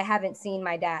 I haven't seen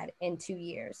my dad in 2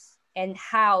 years and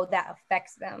how that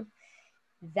affects them.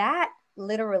 that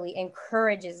literally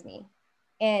encourages me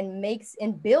and makes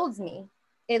and builds me.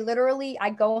 It literally, I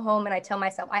go home and I tell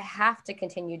myself, I have to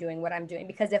continue doing what I'm doing,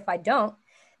 because if I don't,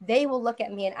 they will look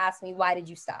at me and ask me, why did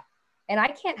you stop? And I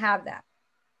can't have that.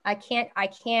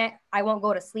 I won't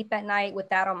go to sleep at night with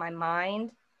that on my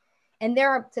mind. And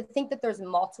to think that there's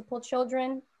multiple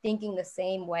children thinking the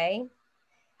same way,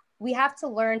 we have to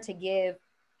learn to give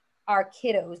our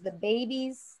kiddos, the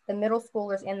babies, the middle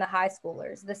schoolers and the high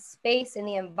schoolers, the space and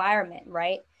the environment,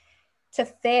 right, to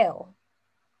fail,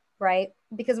 right?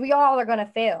 Because we all are going to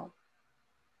fail.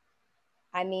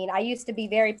 I mean, I used to be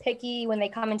very picky when they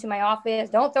come into my office.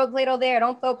 Don't throw Play-Doh there.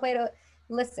 Don't throw Play-Doh.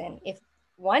 Listen, if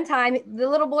one time the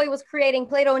little boy was creating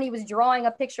Play-Doh and he was drawing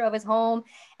a picture of his home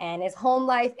and his home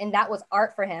life, and that was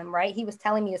art for him, right? He was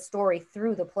telling me a story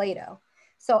through the Play-Doh.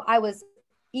 So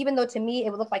even though to me it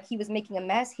would look like he was making a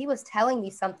mess, he was telling me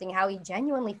something, how he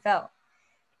genuinely felt.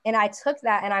 And I took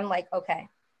that and I'm like, okay,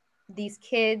 these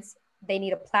kids, they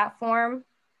need a platform.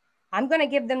 I'm going to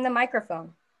give them the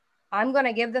microphone. I'm going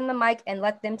to give them the mic and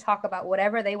let them talk about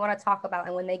whatever they want to talk about.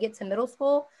 And when they get to middle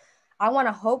school, I want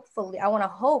to hope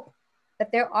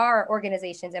that there are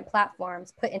organizations and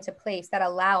platforms put into place that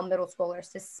allow middle schoolers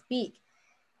to speak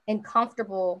in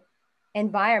comfortable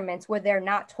environments where they're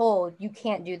not told you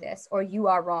can't do this or you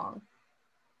are wrong.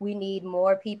 We need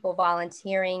more people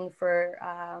volunteering for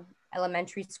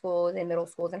elementary schools and middle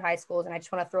schools and high schools. And I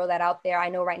just want to throw that out there. I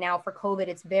know right now for COVID,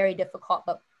 it's very difficult,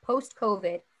 but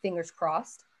post-COVID, fingers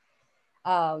crossed,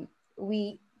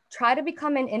 we try to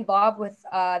become involved with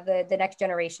the next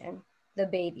generation, the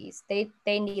babies. They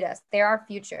need us. They're our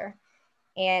future.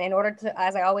 And in order to,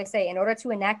 as I always say, in order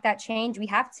to enact that change, we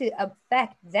have to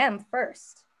affect them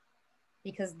first,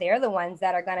 because they're the ones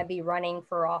that are going to be running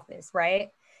for office,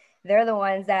 right? They're the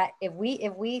ones that if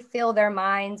we fill their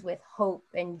minds with hope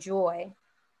and joy,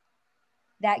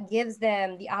 that gives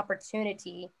them the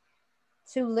opportunity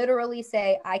to literally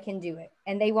say, I can do it.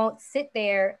 And they won't sit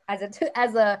there as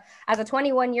a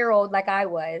 21-year-old like I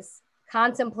was,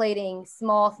 contemplating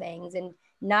small things and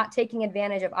not taking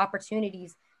advantage of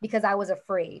opportunities because I was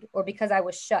afraid or because I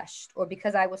was shushed or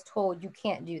because I was told you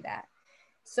can't do that.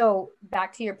 So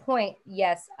back to your point,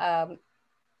 yes,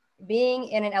 being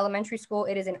in an elementary school,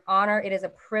 it is an honor, it is a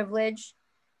privilege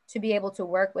to be able to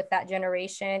work with that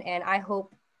generation. And I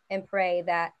hope and pray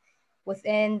that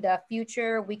within the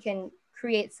future, we can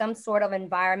create some sort of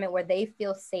environment where they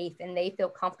feel safe and they feel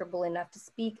comfortable enough to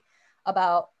speak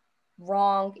about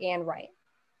wrong and right.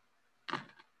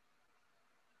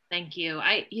 Thank you.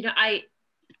 I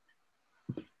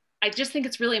just think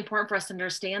it's really important for us to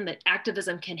understand that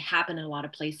activism can happen in a lot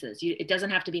of places. It doesn't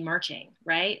have to be marching,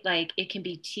 right? Like it can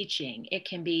be teaching, it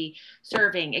can be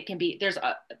serving, it can be,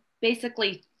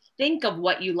 basically think of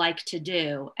what you like to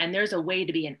do. And there's a way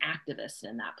to be an activist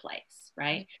in that place,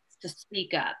 right? To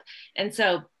speak up. And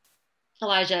so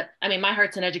Elijah, I mean, my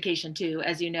heart's in education too,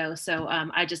 as you know. So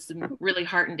I just am really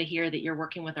heartened to hear that you're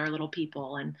working with our little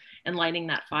people and lighting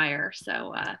that fire.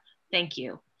 So thank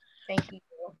you. Thank you.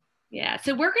 Yeah,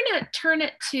 so we're going to turn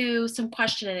it to some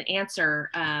question and answer,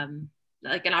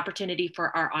 like an opportunity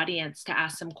for our audience to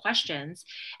ask some questions.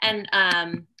 And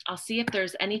I'll see if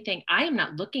there's anything. I am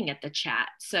not looking at the chat,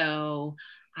 so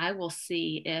I will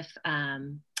see if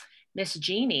Miss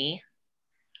Jeannie,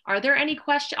 are there any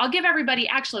questions? I'll give everybody,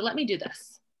 actually, let me do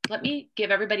this. Let me give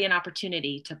everybody an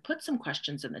opportunity to put some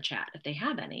questions in the chat if they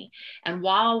have any. And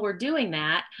while we're doing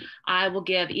that, I will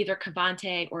give either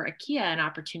Cavante or Akia an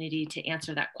opportunity to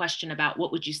answer that question about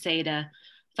what would you say to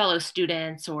fellow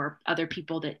students or other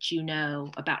people that you know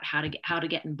about how to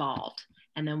get involved.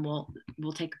 And then we'll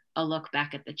take a look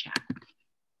back at the chat.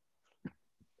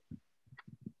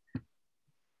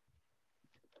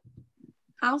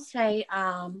 I'll say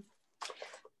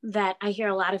that I hear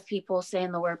a lot of people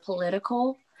saying the word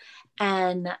political,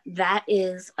 and that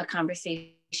is a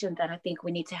conversation that I think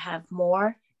we need to have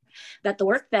more, that the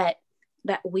work that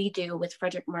we do with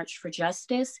Frederick March for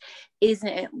Justice it's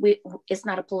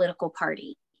not a political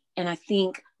party. And I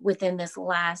think within this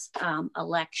last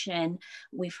election,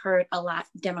 we've heard a lot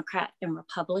Democrat and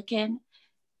Republican.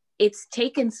 It's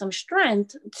taken some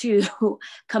strength to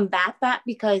combat that,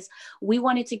 because we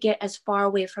wanted to get as far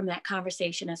away from that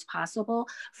conversation as possible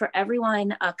for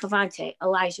everyone. Cavante,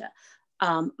 Elijah,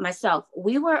 myself,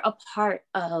 we were a part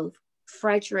of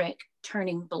Frederick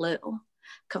turning blue.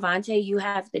 Cavante, you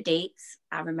have the dates.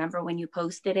 I remember when you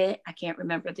posted it. I can't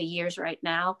remember the years right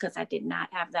now because I did not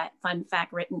have that fun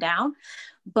fact written down.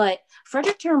 But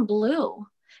Frederick turned blue.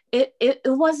 It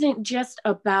wasn't just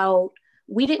about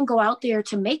We didn't go out there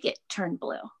to make it turn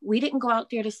blue. We didn't go out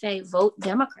there to say, vote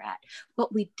Democrat,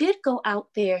 but we did go out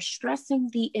there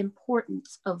stressing the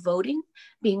importance of voting,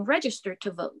 being registered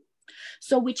to vote.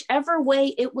 So whichever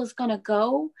way it was gonna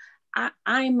go,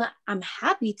 I'm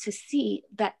happy to see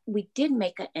that we did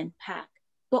make an impact,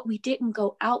 but we didn't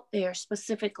go out there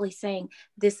specifically saying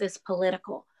this is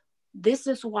political. This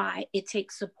is why it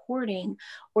takes supporting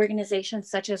organizations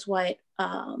such as what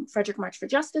Frederick March for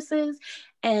Justice is,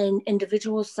 and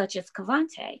individuals such as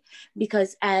Cavante,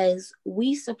 because as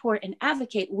we support and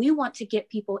advocate, we want to get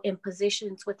people in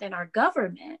positions within our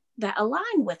government that align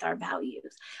with our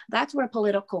values. That's where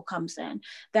political comes in.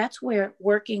 That's where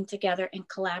working together and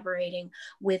collaborating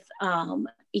with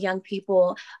young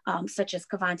people such as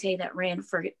Cavante that ran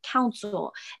for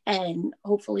council and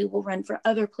hopefully will run for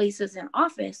other places in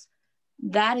office.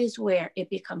 That is where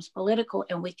it becomes political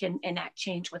and we can enact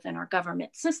change within our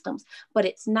government systems, but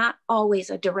it's not always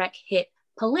a direct hit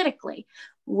politically.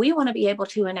 We want to be able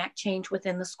to enact change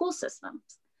within the school systems.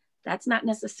 That's not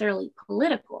necessarily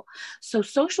political. So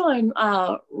social and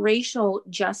racial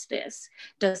justice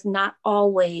does not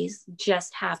always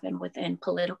just happen within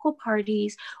political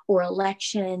parties or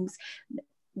elections.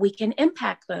 We can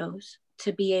impact those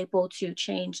to be able to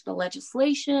change the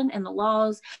legislation and the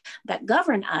laws that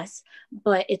govern us,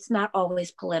 but it's not always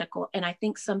political. And I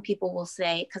think some people will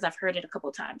say, because I've heard it a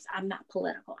couple of times, I'm not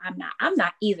political. I'm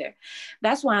not either.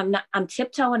 That's why I'm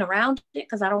tiptoeing around it,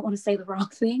 because I don't want to say the wrong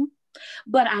thing.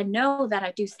 But I know that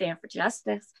I do stand for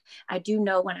justice. I do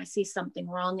know when I see something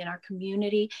wrong in our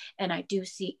community, and I do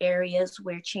see areas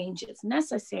where change is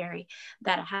necessary,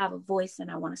 that I have a voice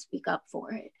and I want to speak up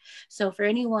for it. So for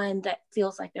anyone that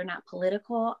feels like they're not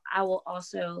political, I will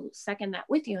also second that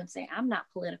with you and say, I'm not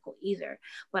political either,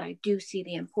 but I do see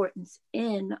the importance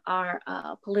in our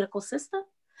political system.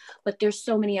 But there's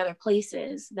so many other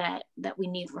places that we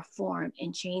need reform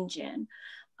and change in.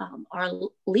 Our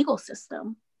legal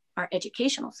system, our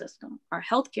educational system, our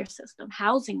healthcare system,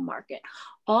 housing market,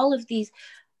 all of these,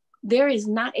 there is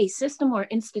not a system or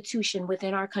institution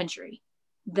within our country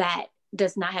that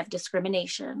does not have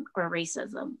discrimination or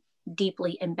racism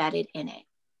deeply embedded in it.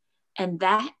 And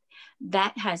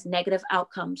that has negative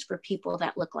outcomes for people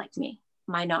that look like me,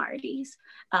 minorities,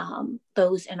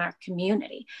 those in our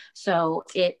community. So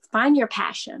find your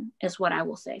passion is what I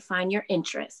will say. Find your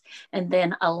interest, and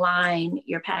then align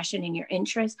your passion and your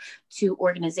interest to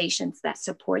organizations that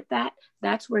support that.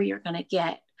 That's where you're going to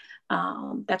get,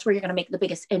 that's where you're going to make the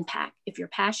biggest impact. If you're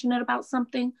passionate about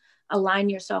something, align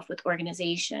yourself with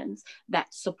organizations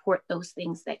that support those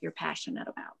things that you're passionate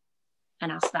about.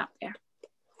 And I'll stop there.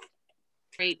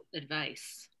 Great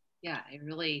advice. Yeah, I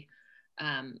really,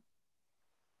 I'm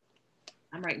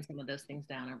writing some of those things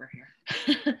down over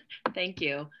here. Thank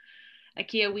you.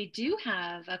 Akia, we do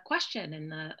have a question in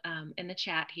the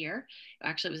chat here.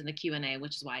 Actually, it was in the Q&A,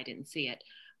 which is why I didn't see it.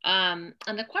 And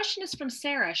the question is from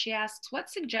Sarah. She asks, what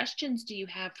suggestions do you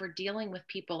have for dealing with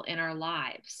people in our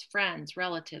lives, friends,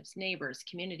 relatives, neighbors,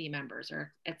 community members,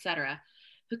 or et cetera,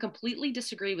 who completely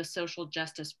disagree with social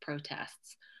justice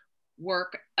protests,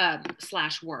 work,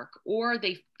 or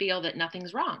they feel that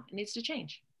nothing's wrong, it needs to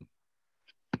change?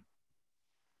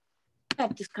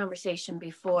 Had this conversation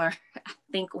before, I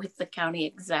think with the county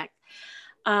exec.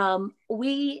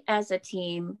 We as a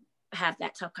team have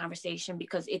that tough conversation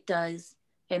because it does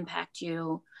impact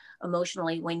you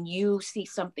emotionally when you see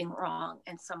something wrong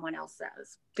and someone else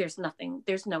says there's no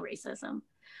racism.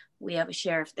 We have a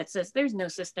sheriff that says there's no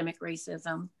systemic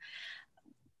racism.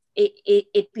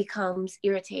 It becomes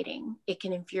irritating. It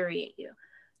can infuriate you.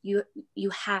 You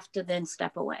have to then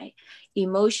step away.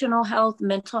 Emotional health,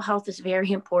 mental health is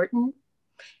very important.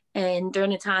 And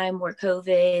during a time where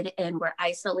COVID and we're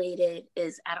isolated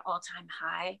is at an all-time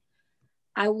high,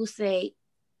 I will say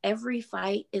every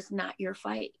fight is not your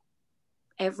fight.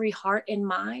 Every heart and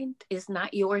mind is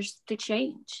not yours to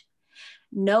change.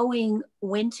 Knowing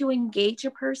when to engage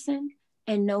a person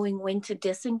and knowing when to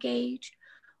disengage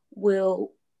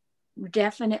will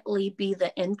definitely be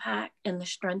the impact and the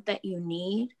strength that you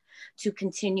need to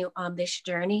continue on this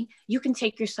journey. You can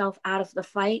take yourself out of the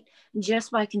fight just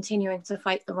by continuing to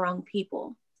fight the wrong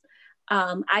people.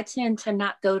 I tend to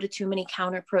not go to too many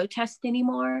counter protests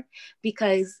anymore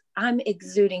because I'm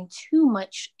exuding too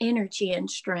much energy and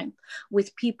strength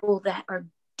with people that are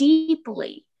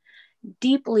deeply,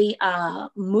 deeply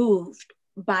moved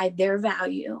by their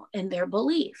value and their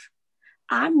belief.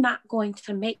 I'm not going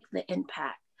to make the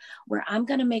impact. Where I'm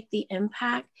going to make the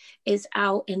impact is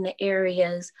out in the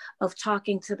areas of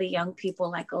talking to the young people,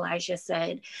 like Elijah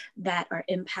said, that are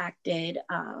impacted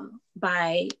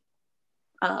by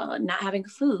not having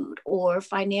food or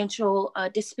financial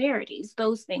disparities,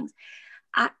 those things.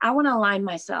 I want to align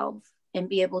myself and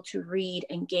be able to read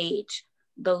and gauge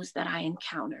those that I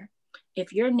encounter.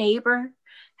 If your neighbor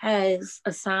has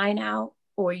a sign out,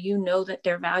 or you know that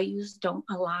their values don't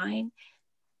align,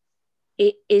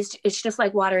 it's just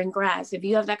like watering grass. If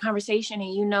you have that conversation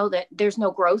and you know that there's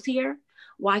no growth here,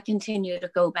 why continue to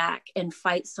go back and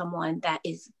fight someone that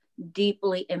is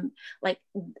deeply like,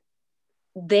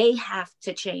 they have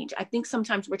to change. I think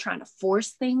sometimes we're trying to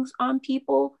force things on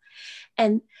people,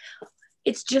 and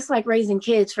it's just like raising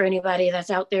kids. For anybody that's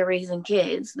out there raising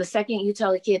kids, the second you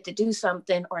tell a kid to do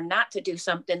something or not to do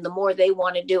something, the more they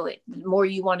want to do it, the more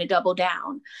you want to double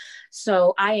down.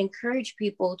 So I encourage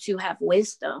people to have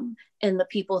wisdom in the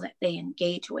people that they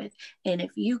engage with. And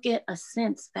if you get a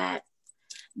sense that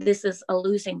this is a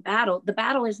losing battle, the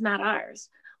battle is not ours.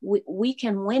 We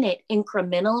can win it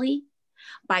incrementally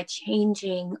by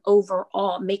changing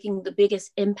overall, making the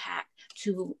biggest impact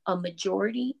to a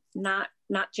majority, not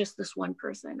just this one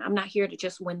person. I'm not here to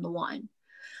just win the one.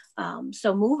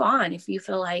 So move on if you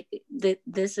feel like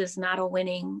this is not a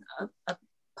winning a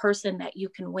person that you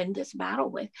can win this battle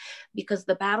with, because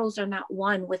the battles are not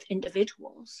won with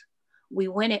individuals. We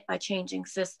win it by changing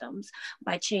systems,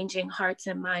 by changing hearts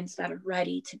and minds that are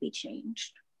ready to be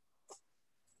changed.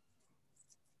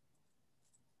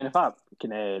 And if I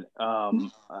can add, I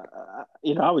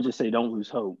would just say don't lose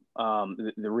hope.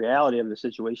 The reality of the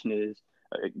situation is,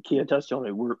 Kia touched on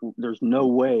it, there's no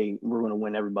way we're going to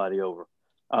win everybody over.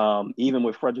 Even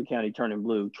with Frederick County turning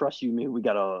blue, trust you me, we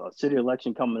got a city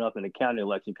election coming up and a county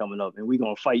election coming up, and we're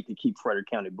going to fight to keep Frederick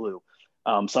County blue.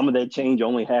 Some of that change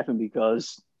only happened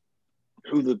because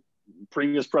who the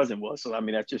previous president was. So, I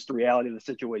mean, that's just the reality of the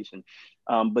situation.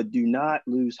 But do not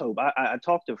lose hope. I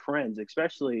talk to friends,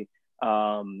 especially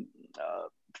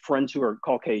friends who are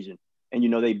Caucasian,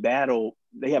 and they battle.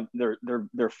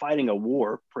 They're fighting a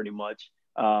war pretty much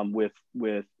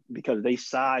because they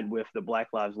side with the Black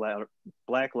Lives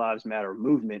Matter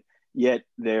movement, yet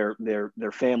their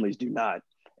families do not.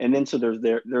 And then so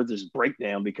there's this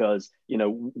breakdown because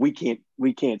we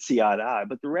can't see eye to eye.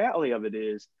 But the reality of it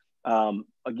is,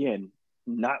 again,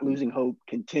 not losing hope,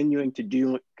 continue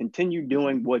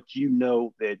doing what you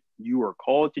know that you are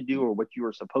called to do or what you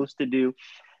are supposed to do.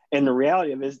 And the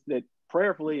reality of it is that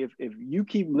prayerfully, if you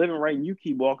keep living right and you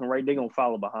keep walking right, they're gonna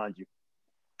follow behind you.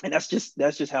 And that's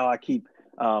just how I keep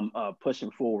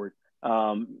pushing forward.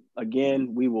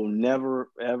 Again, we will never,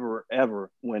 ever,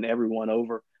 ever win everyone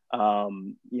over. Akia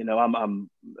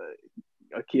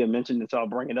mentioned this, so I'll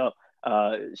bring it up.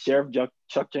 Sheriff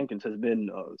Chuck Jenkins has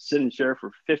been sitting sheriff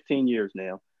for 15 years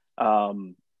now. I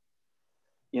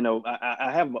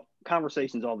have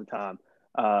conversations all the time.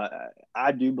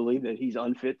 I do believe that he's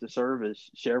unfit to serve as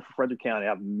sheriff of Frederick County.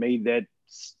 I've made that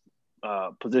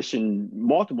position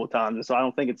multiple times, and so I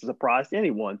don't think it's a surprise to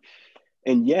anyone.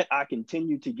 And yet I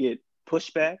continue to get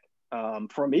pushback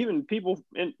from even people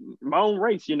in my own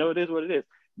race. It is what it is.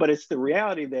 But it's the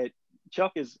reality that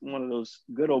Chuck is one of those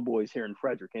good old boys here in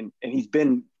Frederick, and he's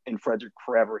been in Frederick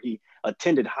forever. He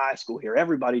attended high school here.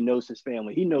 Everybody knows his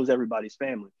family. He knows everybody's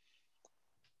family.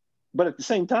 But at the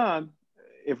same time,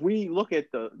 if we look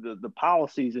at the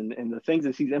policies and the things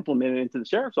that he's implemented into the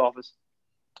sheriff's office,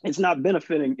 it's not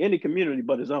benefiting any community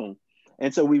but his own.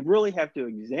 And so we really have to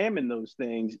examine those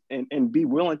things and be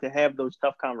willing to have those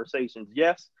tough conversations.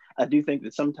 Yes, I do think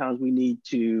that sometimes we need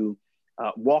to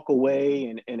walk away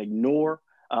and ignore.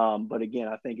 But again,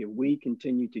 I think if we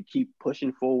continue to keep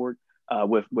pushing forward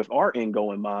with our end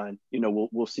goal in mind,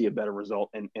 we'll see a better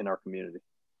result in our community.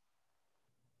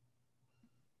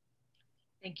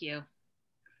 Thank you.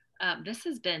 This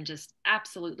has been just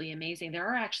absolutely amazing. There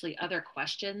are actually other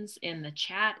questions in the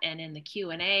chat and in the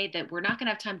Q&A that we're not going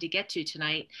to have time to get to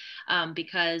tonight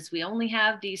because we only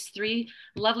have these three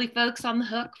lovely folks on the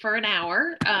hook for an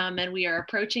hour and we are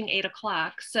approaching 8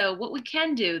 o'clock. So what we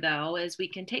can do though is we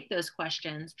can take those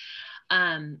questions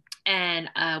and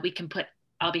we can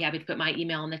I'll be happy to put my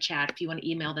email in the chat. If you want to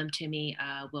email them to me,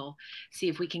 we'll see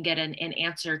if we can get an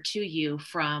answer to you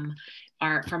from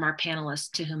our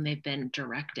panelists to whom they've been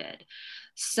directed.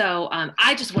 So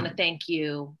I just want to thank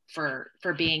you for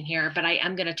being here, but I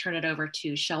am going to turn it over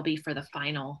to Shelby for the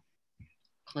final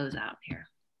closeout here.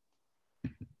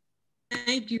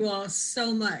 Thank you all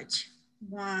so much.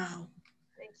 Wow.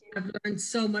 Thank you. I've learned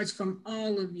so much from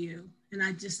all of you, and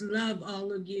I just love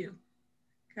all of you.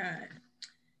 God.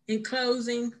 In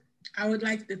closing, I would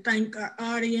like to thank our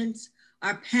audience,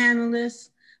 our panelists,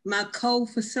 my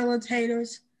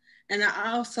co-facilitators, and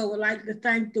I also would like to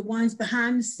thank the ones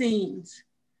behind the scenes.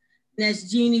 And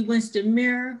that's Jeannie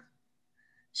Winston-Mirror.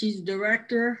 She's the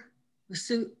director of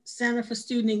Center for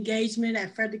Student Engagement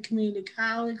at Frederick Community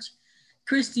College.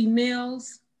 Christy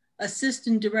Mills,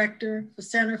 Assistant Director for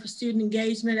Center for Student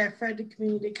Engagement at Frederick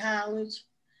Community College.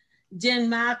 Jen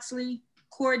Moxley,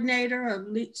 Coordinator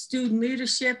of Student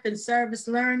Leadership and Service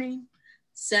Learning,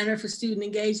 Center for Student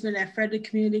Engagement at Frederick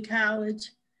Community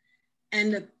College.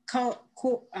 And the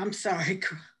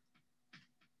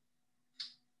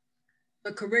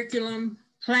curriculum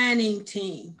planning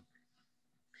team.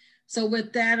 So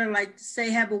with that, I'd like to say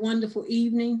have a wonderful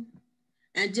evening,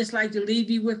 and just like to leave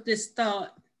you with this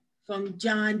thought from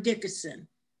John Dickerson.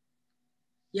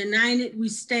 United we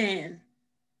stand,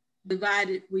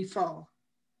 divided we fall.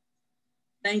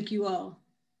 Thank you all.